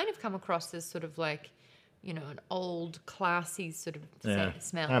can kind of come across as sort of like, you know, an old, classy sort of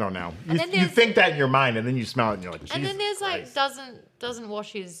smell. I don't know. And then You there's- think that in your mind, and then you smell it, and you're like, Jesus And then there's Christ. like doesn't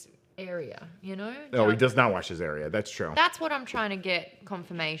wash his area, you know? No, he does not wash his area. That's true. That's what I'm trying to get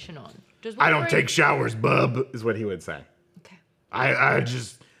confirmation on. Does I don't Wolverine- take showers, bub, is what he would say. Okay.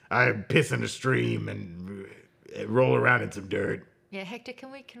 I piss in a stream and roll around in some dirt. Yeah, Hector,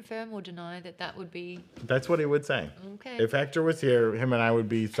 can we confirm or deny that would be... That's what he would say. Okay. If Hector was here, him and I would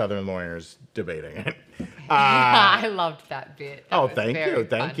be Southern lawyers debating it. I loved that bit. That Oh, was thank very you.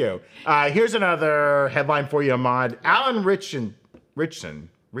 Thank fun. you. Here's another headline for you, Ahmad. Alan Richson.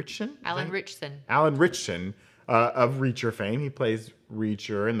 Richson? Alan Richson. Alan Richson of Reacher fame. He plays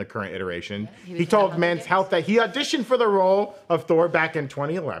Reacher in the current iteration. Yeah, he told Men's Health that he auditioned for the role of Thor back in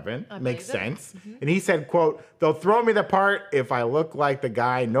 2011. Makes sense. Mm-hmm. And he said, quote, "They'll throw me the part if I look like the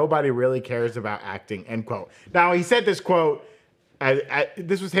guy. Nobody really cares about acting," end quote. Now, he said this quote,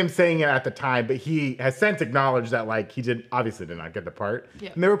 this was him saying it at the time, but he has since acknowledged that, like, he obviously did not get the part. Yeah.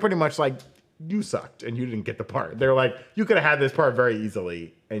 And they were pretty much like, you sucked and you didn't get the part. They're like, you could have had this part very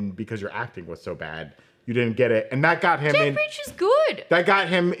easily, and because your acting was so bad, you didn't get it. And that got him Jeff Bridges good. That got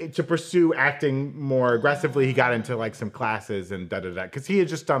him to pursue acting more aggressively. He got into like some classes and because he had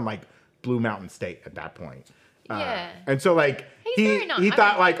just done like Blue Mountain State at that point. Yeah. And so like he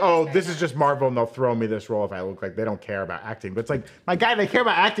thought like, oh, this is just Marvel and they'll throw me this role if I look like they don't care about acting. But it's like, my guy, they care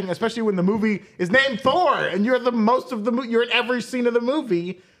about acting, especially when the movie is named Thor and you're you're in every scene of the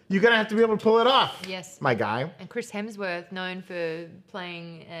movie. You're going to have to be able to pull it off. Yes. My guy. And Chris Hemsworth, known for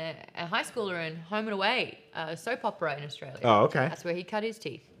playing a high schooler in Home and Away, a soap opera in Australia. Oh, okay. That's where he cut his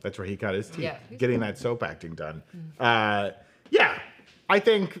teeth. That's where he cut his teeth. Yeah. Getting that soap acting done. Yeah. I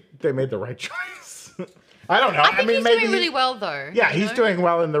think they made the right choice. I don't know. I think he's doing really well, though. Yeah, he's doing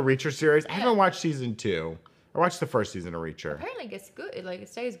well in the Reacher series. I haven't watched season 2. I watched the first season of Reacher. Apparently it gets good. Like, it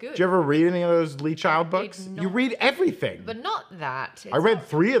stays good. Did you ever read any of those Lee Child books? You read everything. But not that. I read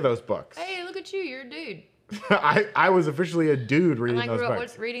 3 of those books. Hey, look at you. You're a dude. I was officially a dude reading those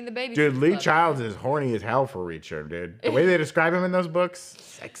books. Reading the baby. Dude, Lee Childs is horny as hell for Reacher, dude. The way they describe him in those books,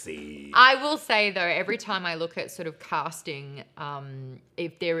 sexy. I will say, though, every time I look at sort of casting,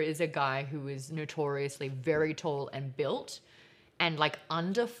 if there is a guy who is notoriously very tall and built and like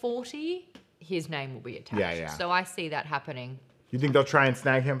under 40, his name will be attached. Yeah. So I see that happening. You think they'll try and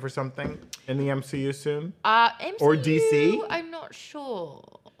snag him for something in the MCU soon? MCU, or DC? I'm not sure.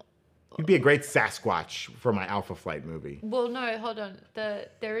 He'd be a great Sasquatch for my Alpha Flight movie. Well, no, hold on.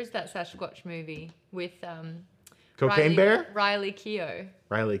 There is that Sasquatch movie with Cocaine Bear? Riley Keough.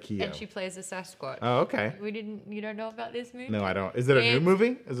 Riley Keough. And she plays a Sasquatch. Oh, okay. You don't know about this movie? No, I don't. Is it a new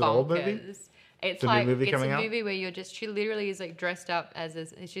movie? Is it an old movie? It's a like new movie it's coming a out? movie where she literally is like dressed up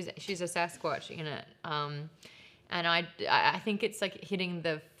as she's a Sasquatch in it. And I think it's like hitting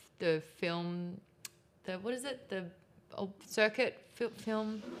the film, what is it, the circuit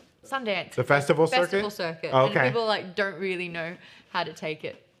film Sundance. The festival circuit. Festival circuit. Oh, okay. And people like don't really know how to take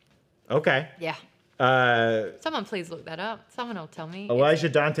it. Okay. Yeah. Someone please look that up. Someone will tell me. Elijah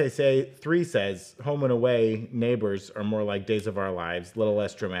Dante 3 says, Home and Away neighbors are more like Days of Our Lives, a little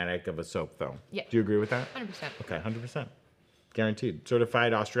less dramatic of a soap, though. Yeah. Do you agree with that? 100%. Okay, 100%. Guaranteed.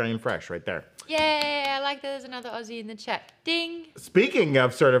 Certified Australian fresh right there. Yay, I like that there's another Aussie in the chat. Ding. Speaking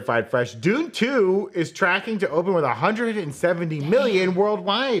of certified fresh, Dune 2 is tracking to open with 170 million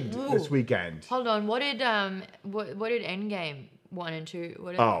worldwide this weekend. Hold on, what did Endgame 1 and 2?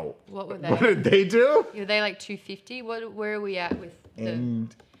 What were they? What did they do? Were they like 250? Where are we at with the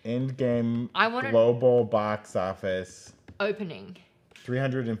Endgame global box office opening?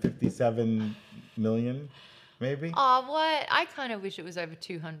 357 million, maybe. Oh, what? I kind of wish it was over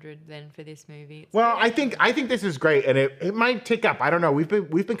 200 then for this movie. Well, I think this is great, and it might tick up. I don't know. We've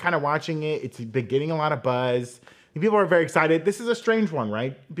been kind of watching it. It's been getting a lot of buzz. People are very excited. This is a strange one,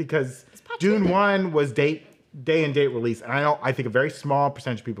 right? Because Dune 1 was day and date release, and I think a very small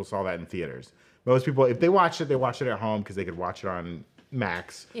percentage of people saw that in theaters. Most people, if they watched it at home because they could watch it on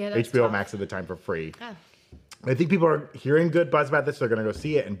Max, HBO tough. Max at the time for free. Oh. I think people are hearing good buzz about this. They're going to go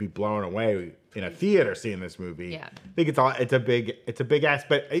see it and be blown away in a theater seeing this movie. Yeah. I think it's a big ass,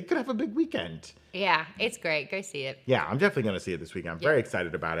 but it could have a big weekend. Yeah, it's great. Go see it. Yeah, I'm definitely going to see it this weekend. I'm very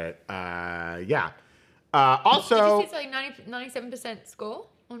excited about it. Also, did you see it's like 97% score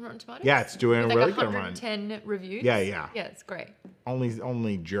on Rotten Tomatoes? Yeah, it's doing with a like really good one. 110 reviews. Yeah. Yeah, it's great.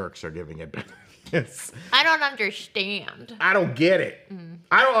 Only jerks are giving it better. Yes. I don't understand. I don't get it.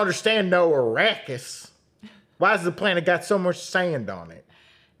 I don't understand no Arrakis. Why has the planet got so much sand on it?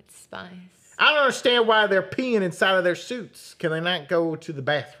 It's spice. I don't understand why they're peeing inside of their suits. Can they not go to the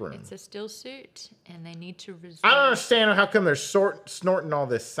bathroom? It's a still suit, and they need to reserve. I don't understand how come they're snorting all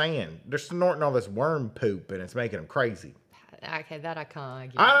this sand. They're snorting all this worm poop, and it's making them crazy. Okay, that I can't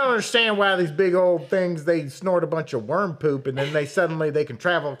argue. I don't understand why these big old things, they snort a bunch of worm poop, and then they can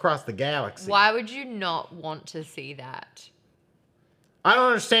travel across the galaxy. Why would you not want to see that? I don't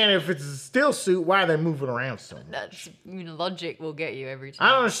understand if it's a still suit, why are they moving around so much? Logic will get you every time. I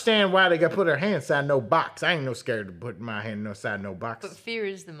don't understand why they got to put their hand inside no box. I ain't no scared to put my hand inside no box. But fear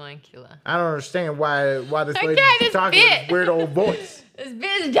is the mind killer. I don't understand why this Okay, lady's this talking bit. with this weird old voice. This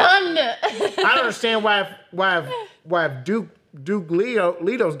bit's done. I don't understand why Duke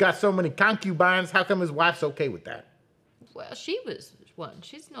Leto's got so many concubines. How come his wife's okay with that? Well, she was one.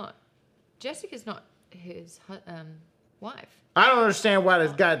 She's not. Jessica's not his wife. I don't understand why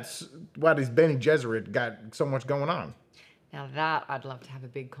this Benny Gesserit got so much going on. Now that I'd love to have a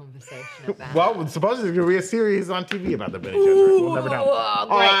big conversation about. Well, supposedly there's going to be a series on TV about the Benny Gesserit. We'll never know.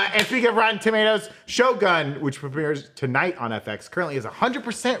 Great. And speaking of Rotten Tomatoes, Shogun, which premieres tonight on FX, currently is 100%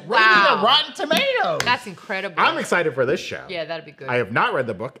 rating on Rotten Tomatoes. That's incredible. I'm excited for this show. Yeah, that'd be good. I have not read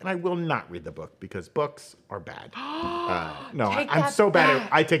the book, and I will not read the book because books are bad. No, Take I'm that so bad back.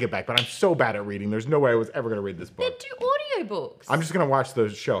 I take it back, but I'm so bad at reading. There's no way I was ever going to read this book. Then do audiobooks. I'm just going to watch the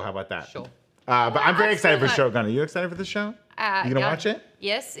show. How about that? Sure. But I'm very I excited for feel Shogun. Are you excited for the show? You gonna watch it?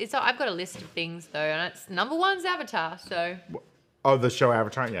 Yes. I've got a list of things though, and it's number one's Avatar. So Oh, the show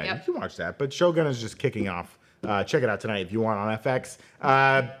Avatar? Yeah, Yep. you can watch that. But Shogun is just kicking off. Check it out tonight if you want on FX.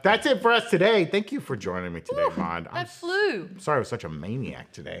 That's it for us today. Thank you for joining me today, Maude. I'm that flew. sorry I was such a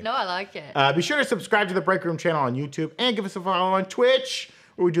maniac today. No, I like it. Be sure to subscribe to the Break Room channel on YouTube and give us a follow on Twitch,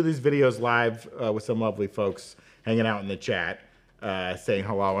 where we do these videos live with some lovely folks hanging out in the chat, saying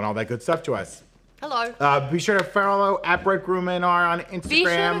hello and all that good stuff to us. Hello. Be sure to follow at Break Room NR on Instagram. Be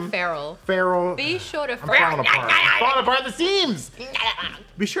sure to feral. Feral. Be sure to I'm falling apart. I'm falling apart at the seams.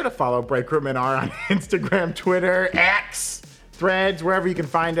 Be sure to follow Break Room NR on Instagram, Twitter, X, Threads, wherever you can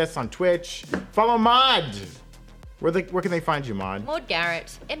find us on Twitch. Follow Maude. Where can they find you, Maude? Maud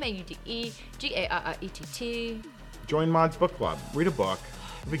Garrett, MAUDE, Join Maude's book club. Read a book.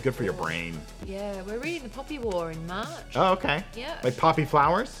 It'll be good for your brain. Yeah, we're reading The Poppy War in March. Oh, okay. Yeah. Like Poppy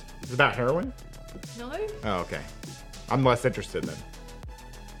Flowers? Is it about heroin? No? Oh, okay. I'm less interested then.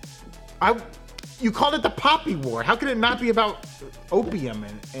 You called it the Poppy War. How could it not be about opium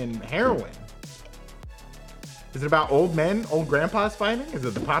and heroin? Is it about old men, old grandpas fighting? Is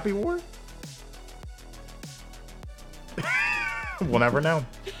it the Poppy War? We'll never know.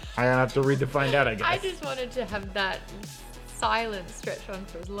 I have to read to find out, I guess. I just wanted to have that silence stretch on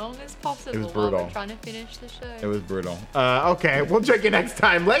for as long as possible. It was while brutal. we're trying to finish the show. It was brutal. Okay, we'll check you next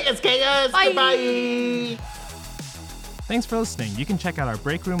time. Latest chaos. Bye. Goodbye. Thanks for listening. You can check out our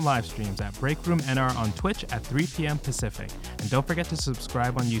Break Room live streams at Break Room NR on Twitch at 3 p.m. Pacific. And don't forget to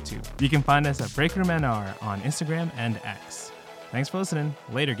subscribe on YouTube. You can find us at Break Room NR on Instagram and X. Thanks for listening.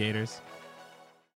 Later, Gators.